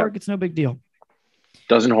dental work. It's no big deal.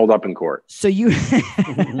 Doesn't hold up in court. So you had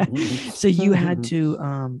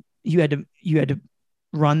to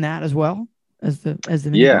run that as well as the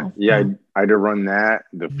mini golf? I had to run that,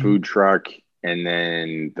 the food truck, and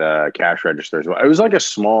then the cash register as well. It was like a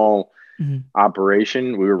small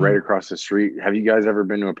operation. We were right across the street. Have you guys ever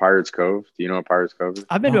been to a Pirates Cove? Do you know what Pirates Cove is?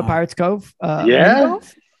 I've been to a Pirates Cove. Yeah,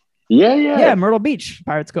 Myrtle Beach,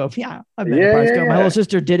 Pirates Cove. Yeah, I've been to Pirates Cove. My little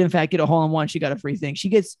sister did, in fact, get a hole in one. She got a free thing.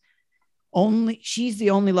 She's the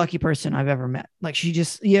only lucky person I've ever met. Like she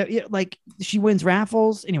just, like she wins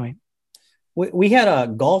raffles. Anyway. We had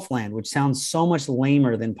a Golfland, which sounds so much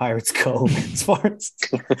lamer than Pirates Cove. As far as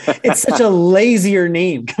it's such a lazier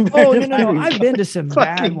name. Oh no! I've been to some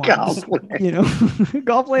bad ones.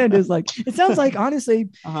 Golfland is like, it sounds like, honestly,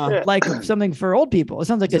 like something for old people. It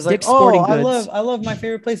sounds like it's a Dick's Sporting Goods. I love my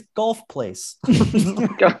favorite place, Golf Place. You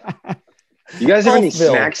guys have any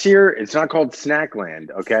snacks here? It's not called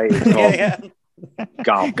Snackland, okay? It's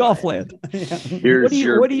called Golfland.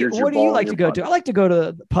 What do you like to go to? I like to go to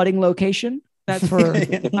the putting location. That's where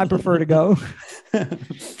I prefer to go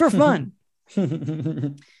for fun.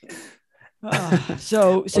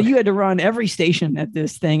 So you had to run every station at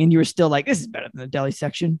this thing, and you were still like, this is better than the deli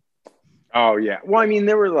section. Oh yeah. Well, I mean,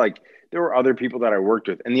 there were other people that I worked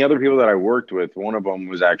with, and the other people that I worked with, one of them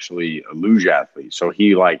was actually a luge athlete. So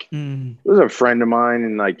he it was a friend of mine,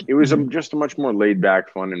 and like it was just a much more laid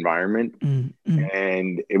back, fun environment.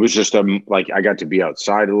 And it was just I got to be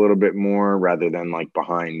outside a little bit more rather than like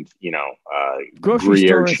behind, grocery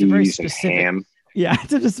store cheese and ham. Yeah,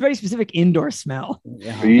 it's a very specific indoor smell.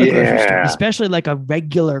 Yeah. Especially like a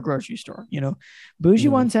regular grocery store. Bougie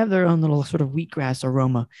ones have their own little sort of wheatgrass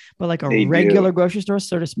aroma, but like a regular grocery store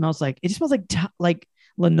sort of smells like like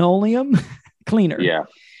linoleum cleaner. Yeah,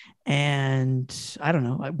 and I don't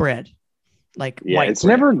know, like bread. Like white it's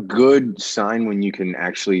bread. Never a good sign when you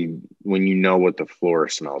know what the floor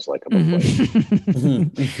smells like of a place.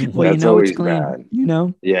 Well, that's always it's clean. bad.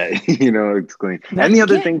 Yeah, it's clean. And the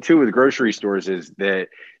other thing too with grocery stores is that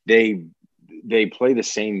they play the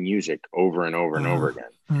same music over and over and over again,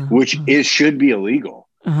 which should be illegal.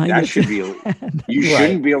 That should be you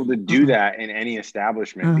shouldn't be able to do that in any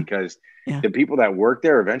establishment because the people that work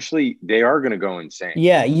there eventually they are going to go insane.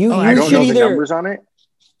 Yeah, I don't know the numbers on it.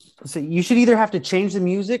 So you should either have to change the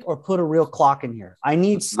music or put a real clock in here. I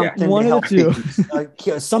need something One to of the help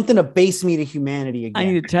me, something to base me to humanity again. I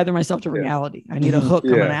need to tether myself to reality. I need a hook.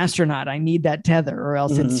 I'm an astronaut. I need that tether, or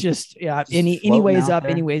else it's just any ways up,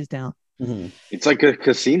 any ways down. It's like a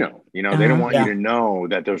casino. You know, they don't want you to know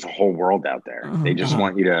that there's a whole world out there. They just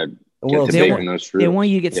want you to get to bacon those fruit. They want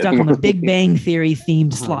you to get stuck on the Big Bang Theory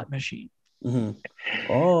themed slot machine.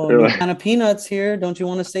 Oh, new kind of peanuts here. Don't you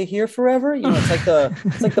want to stay here forever? You know,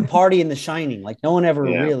 it's like the party in The Shining. Like no one ever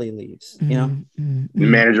really leaves. You know, the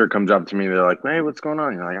manager comes up to me. They're like, "Hey, what's going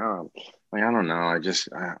on?" You're like, "Oh, like I don't know.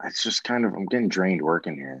 It's just kind of I'm getting drained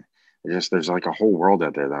working here. There's like a whole world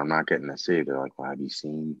out there that I'm not getting to see." They're like, "Well, have you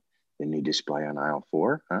seen the new display on aisle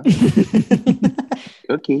 4? Huh?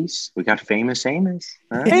 Cookies. We got famous Amos.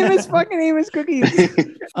 Huh? Famous fucking Amos cookies."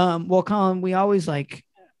 Well, Colin, we always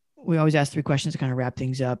ask 3 questions to kind of wrap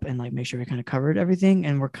things up and like make sure we kind of covered everything.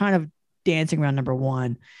 And we're kind of dancing around number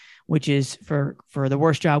 1, which is for the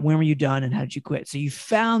worst job. When were you done and how did you quit? So you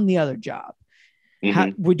found the other job.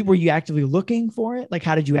 How were you actively looking for it? Like,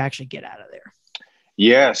 how did you actually get out of there?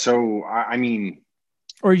 Yeah. So, I mean,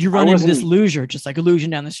 or you run into this loser, just like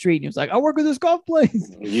illusion down the street. And he was like, "I work at this golf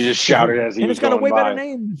place." You just shouted as he and was it's got a way by. better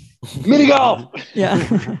name. Mini golf. Yeah.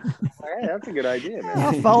 Hey, that's a good idea, man.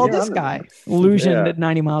 I'll follow this guy. Illusion at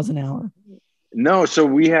 90 miles an hour. No, so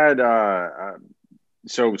we had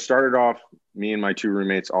so started off me and my 2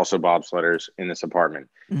 roommates, also bobsledders in this apartment.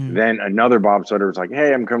 Then another bobsledder was like,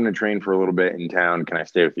 "Hey, I'm coming to train for a little bit in town. Can I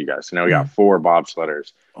stay with you guys?" So now we got 4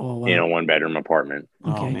 bobsledders in a 1-bedroom apartment.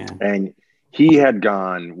 Okay. Oh man. And he had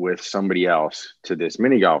gone with somebody else to this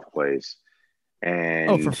mini golf place.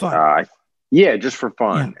 And for fun. Yeah, just for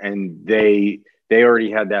fun. Yeah. And they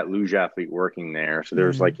already had that luge athlete working there. So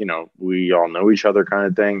there's like, you know, we all know each other kind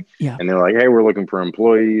of thing. Yeah. And they're like, "Hey, we're looking for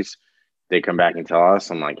employees." They come back and tell us.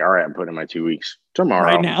 I'm like, "All right, I'm putting in my 2 weeks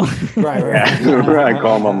tomorrow." Right now. Right. I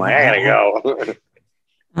call them. I'm like, "I gotta go."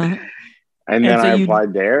 And then I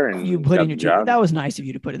applied there, and you put in your 2 weeks. That was nice of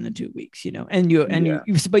you to put in the 2 weeks, you know,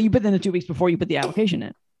 but you put in the 2 weeks before you put the application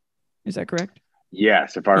in. Is that correct?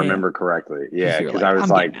 Yes, if I remember correctly. Yeah, because I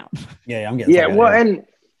was I'm getting. Yeah, well, and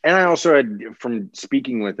I also had, from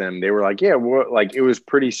speaking with them, they were like, "Yeah, well, like it was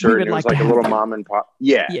pretty certain. It was like a little mom and pop."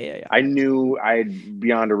 Yeah. I knew I had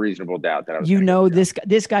beyond a reasonable doubt that I was. You know, this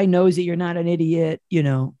guy knows that you're not an idiot. You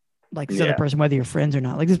know, like this other person, whether you're friends or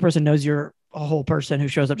not. Like this person knows you're a whole person who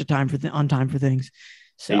shows up to on time for things.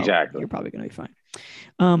 So exactly, you're probably going to be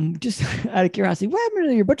fine. Just out of curiosity, what happened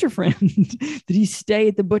to your butcher friend? Did he stay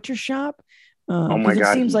at the butcher shop? Oh my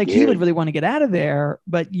God! It seems like he would really want to get out of there,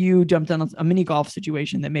 but you jumped on a mini golf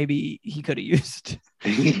situation that maybe he could have used.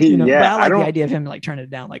 You know, but I like the idea of him like turning it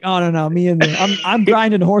down, like, "Oh no, me and I'm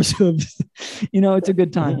grinding horse hooves." You know, it's a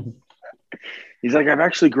good time. He's like, "I've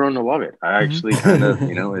actually grown to love it. I actually kind of,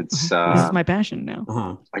 you know, it's this is my passion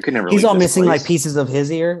now." I could never. He's all missing like pieces of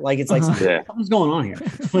his ear. Like it's like something's going on here.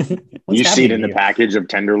 You see it in the package of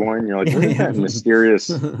tenderloin. You're like, "What is that mysterious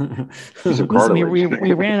piece of cartilage?"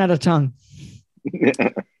 We ran out of tongue.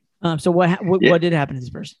 So what did happen to this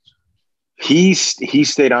person? He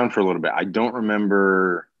stayed on for a little bit. I don't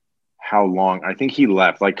remember how long. I think he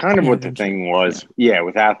left. Like kind of what the thing was. Yeah,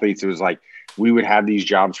 with athletes, it was like we would have these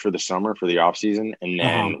jobs for the summer for the off season, and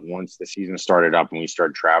then once the season started up and we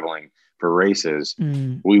started traveling for races,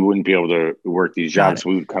 we wouldn't be able to work these jobs. So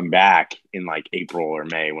we would come back in like April or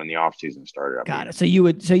May when the off season started up. Got it. So you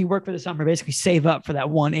work for the summer, basically save up for that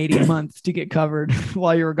 180 a month to get covered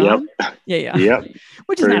while you were gone. Yep. Yeah.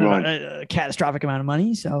 Which is not a catastrophic amount of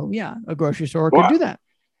money. So yeah, a grocery store could do that.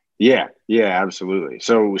 Yeah, absolutely.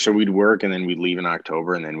 So we'd work and then we'd leave in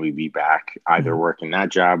October and then we'd be back either working that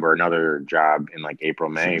job or another job in like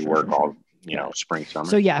April, May, work all spring, summer.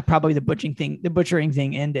 So yeah, probably the butchering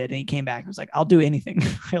thing ended and he came back and was like, "I'll do anything.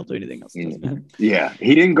 I'll do anything else." Yeah.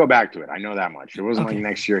 He didn't go back to it. I know that much. It wasn't like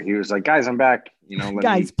next year. He was like, "Guys, I'm back. You know,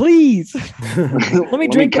 please let me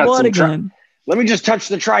drink the blood again. Let me just touch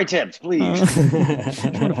the tri-tips, please."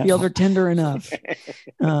 I feel they're tender enough.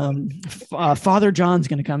 Father John's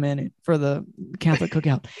going to come in for the Catholic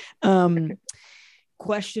cookout.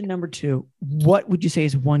 Question number 2. What would you say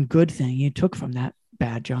is one good thing you took from that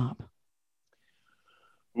bad job?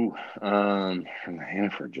 From the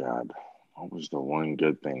Hannaford job, what was the one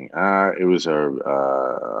good thing? It was a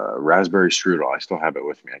raspberry strudel. I still have it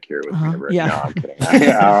with me. I carry it with me. Yeah. No,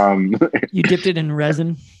 I'm kidding. You dipped it in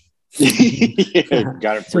resin. Got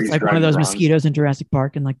it. So it's like one of those mosquitoes in Jurassic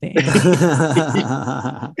Park and like the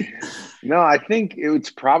No, I think it's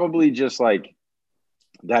probably just like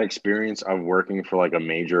that experience of working for like a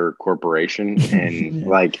major corporation and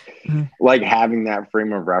like having that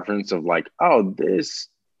frame of reference of like, oh, this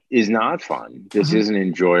is not fun. This Uh-huh. isn't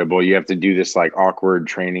enjoyable. You have to do this like awkward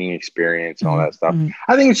training experience and all that stuff. Mhm.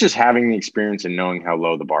 I think it's just having the experience and knowing how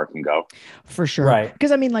low the bar can go. For sure. Right.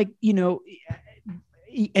 Because I mean, like, you know,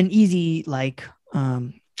 an easy like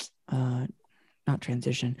not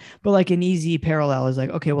transition, but like an easy parallel is like,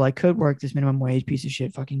 okay, well, I could work this minimum wage piece of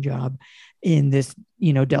shit fucking job in this,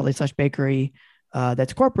 you know, deli/bakery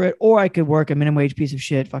that's corporate, or I could work a minimum wage piece of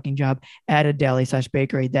shit fucking job at a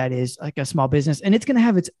deli/bakery that is like a small business, and it's going to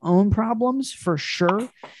have its own problems for sure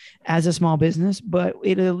as a small business, but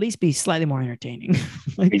it'll at least be slightly more entertaining.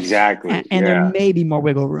 Like, Exactly. and there may be more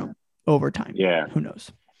wiggle room over time. Yeah. Who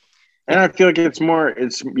knows? And I feel like it's more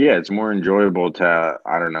enjoyable to,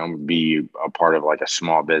 I don't know, be a part of like a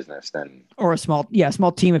small business than, Or a small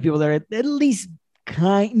team of people that are at least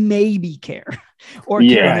maybe care or care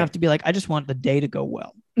Yeah. enough to be like, I just want the day to go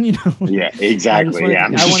well. You know? yeah, exactly.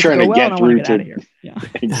 I'm I just want it trying go to well, get and I want through get out of to, here. Yeah.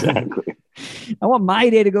 exactly. I want my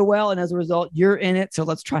day to go well. And as a result, you're in it. So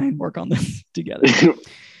let's try and work on this together.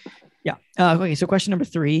 Yeah. Okay. So question number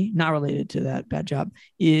 3, not related to that bad job,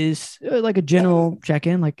 is like a general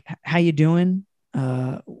check-in, like how you doing?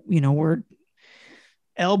 You know, we're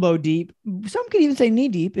elbow deep. Some could even say knee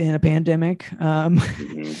deep in a pandemic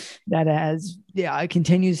that has, it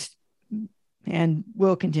continues and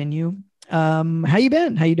will continue. How you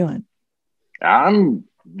been? How you doing? I'm,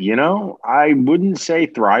 I wouldn't say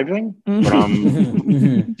thriving, but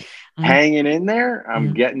I'm hanging in there.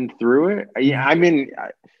 I'm getting through it. Yeah. I mean,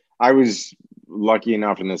 I was lucky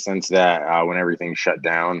enough in the sense that when everything shut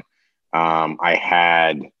down,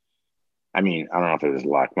 I don't know if it was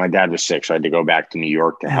luck. My dad was sick, so I had to go back to New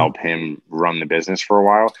York to help him run the business for a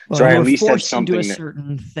while. Well, so I you at were least had forced something into a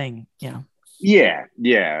certain thing. Yeah.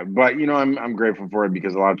 Yeah. But I'm grateful for it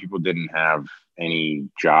because a lot of people didn't have any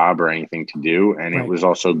job or anything to do, and Right. it was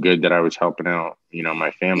also good that I was helping out,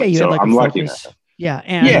 my family. Yeah, you so had like I'm a lucky. focus. Yeah,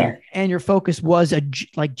 and your focus was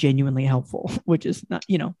like genuinely helpful, which is not,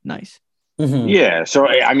 nice. Mm-hmm. Yeah. So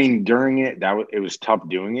I mean, during it, it was tough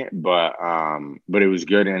doing it, but it was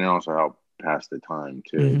good, and it also helped pass the time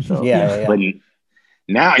too. Mm-hmm. So Yeah. But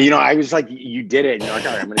now, I was like, you did it, and you're like,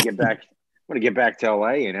 all right, I'm gonna get back to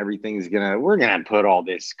LA, and we're gonna put all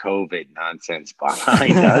this COVID nonsense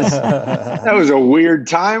behind us. That was a weird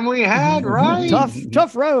time we had, right?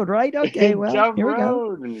 Tough road, right? Okay, well, tough here we go.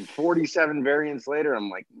 road, and 47 variants later, I'm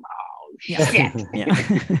like, oh Yeah. shit.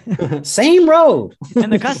 Yeah. Same road.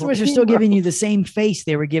 And the customers are still giving you the same face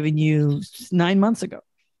they were giving you 9 months ago.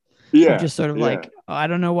 Yeah. Just sort of like, oh, I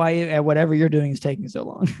don't know why whatever you're doing is taking so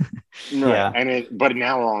long. Right. And but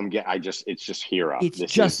now all I'm getting, it's just here up. It's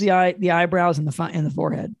just the eyebrows and the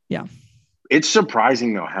forehead. Yeah. It's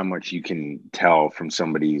surprising though how much you can tell from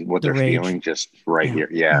somebody what they're feeling just right here.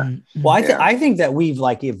 Yeah. Mm-hmm. Well, I think that we've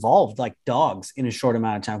like evolved like dogs in a short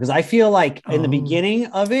amount of time, because I feel like in the beginning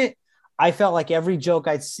of it, I felt like every joke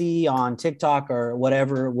I'd see on TikTok or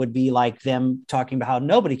whatever would be like them talking about how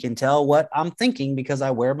nobody can tell what I'm thinking because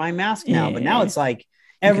I wear my mask now. But now it's like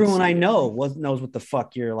everyone I know knows what the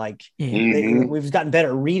fuck you're like. We've gotten better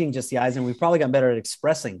at reading just the eyes, and we've probably gotten better at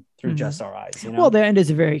expressing through just our eyes. Well, the end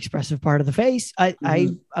is a very expressive part of the face. I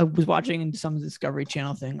was watching some Discovery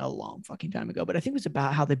Channel thing a long fucking time ago, but I think it was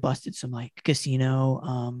about how they busted some like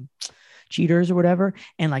casino cheaters or whatever,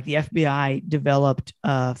 and like the FBI developed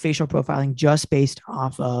facial profiling just based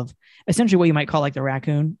off of essentially what you might call like the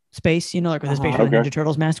raccoon space, like where the space where the Ninja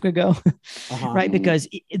Turtles mask would go, right? Because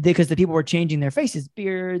the people were changing their faces,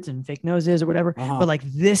 beards and fake noses or whatever, but like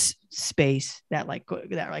this space, that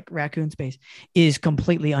raccoon space is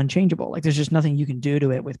completely unchangeable. Like there's just nothing you can do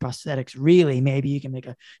to it with prosthetics. Really, maybe you can make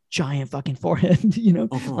a giant fucking forehead,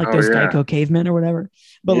 like those Geico cavemen or whatever.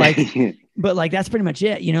 But like that's pretty much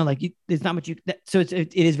it. There's not much so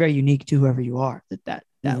it is very unique to whoever you are. That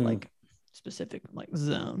like specific like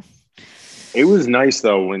zone. It was nice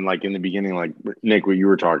though when like in the beginning, like Nick, what you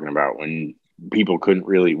were talking about, when people couldn't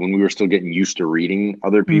really, when we were still getting used to reading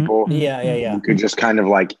other people. Yeah. You could just kind of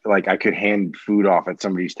like I could hand food off at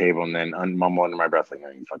somebody's table and then mumble under my breath like,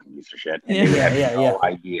 "Oh, you fucking piece of shit." And they had no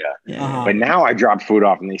idea. But now I drop food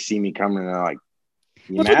off and they see me coming and they're like,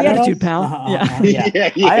 "What's with the attitude, pal?" I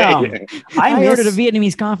ordered a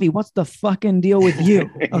Vietnamese coffee. What's the fucking deal with you?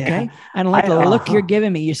 Okay, I don't like the look you're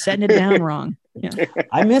giving me. You're setting it down wrong. Yeah.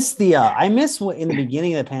 I miss what in the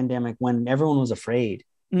beginning of the pandemic when everyone was afraid.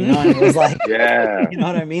 And it was like, you know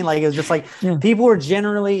what I mean? Like, it was just like people were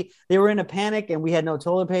they were in a panic and we had no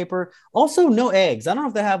toilet paper. Also, no eggs. I don't know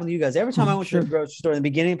if that happened to you guys. Every time I went to the grocery store in the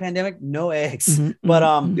beginning of the pandemic, no eggs. But,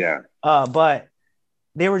 but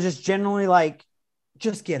they were just generally like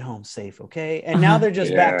just get home safe, okay? And now they're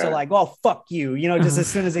just back to Yeah. like, well, fuck you, just as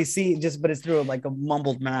soon as they see just, but it's through like a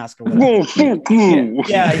mumbled mask or whatever.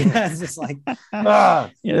 Yeah, it's just like, Yeah,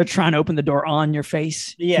 they're trying to open the door on your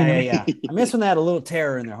face. yeah. I miss when they had a little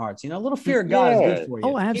terror in their hearts, a little fear of God is good for you.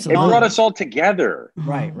 Oh, It absolutely. brought us all together.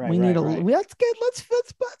 Right. We need right. let's get let's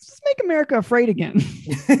make America afraid again.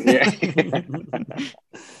 Yeah.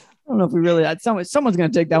 I don't know if we really. Someone's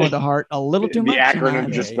going to take that one to heart a little too much. The acronym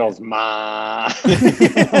and, just spells Ma.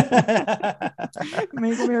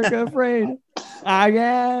 make America afraid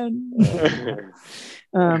again.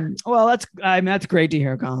 Well, that's great to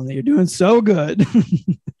hear, Colin. That you're doing so good.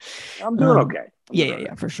 I'm doing okay.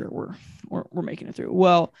 Yeah, for sure. We're making it through.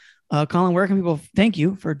 Well, Colin, where can people? Thank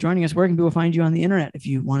you for joining us. Where can people find you on the internet if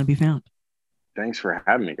you want to be found? Thanks for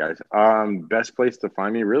having me, guys. Best place to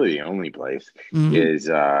find me, really the only place, Mhm. is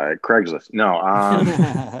Craigslist. No,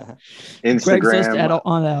 Instagram. Craigslist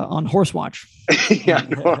on Horsewatch. Yeah,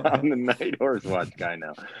 I'm the night horse watch guy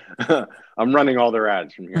now. I'm running all their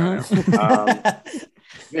ads from here on out.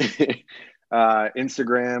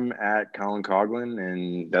 Instagram at Colin Coughlin,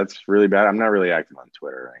 and that's really bad. I'm not really active on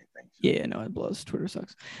Twitter or anything. Yeah, no, it blows. Twitter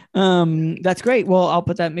sucks. That's great. Well,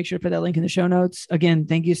 make sure to put that link in the show notes. Again,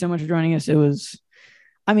 thank you so much for joining us. I'll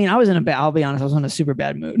be honest, I was in a super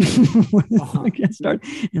bad mood when this podcast started,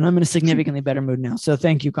 and I'm in a significantly better mood now. So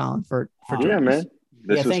thank you, Colin, for joining us.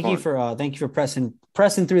 This was thank fun. you for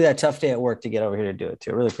pressing through that tough day at work to get over here to do it too.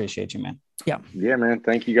 I really appreciate you, man. Yeah, man.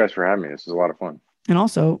 Thank you guys for having me. This was a lot of fun. And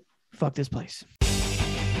also, fuck this place.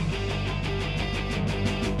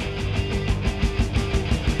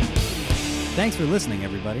 Thanks for listening,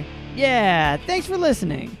 everybody. Yeah, thanks for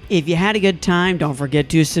listening. If you had a good time, don't forget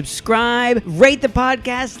to subscribe, rate the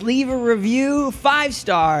podcast, leave a review, 5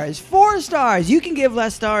 stars, 4 stars. You can give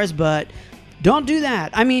less stars, but don't do that.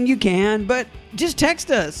 I mean, you can, but just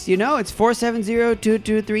text us. It's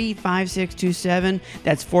 470-223-5627.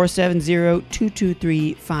 That's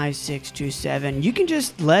 470-223-5627. You can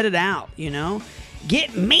just let it out,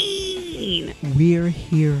 Get mean. We're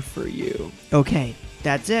here for you. Okay,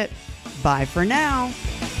 that's it. Bye for now.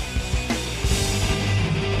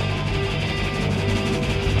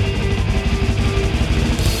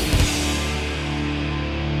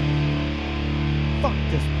 Fuck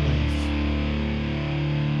this place.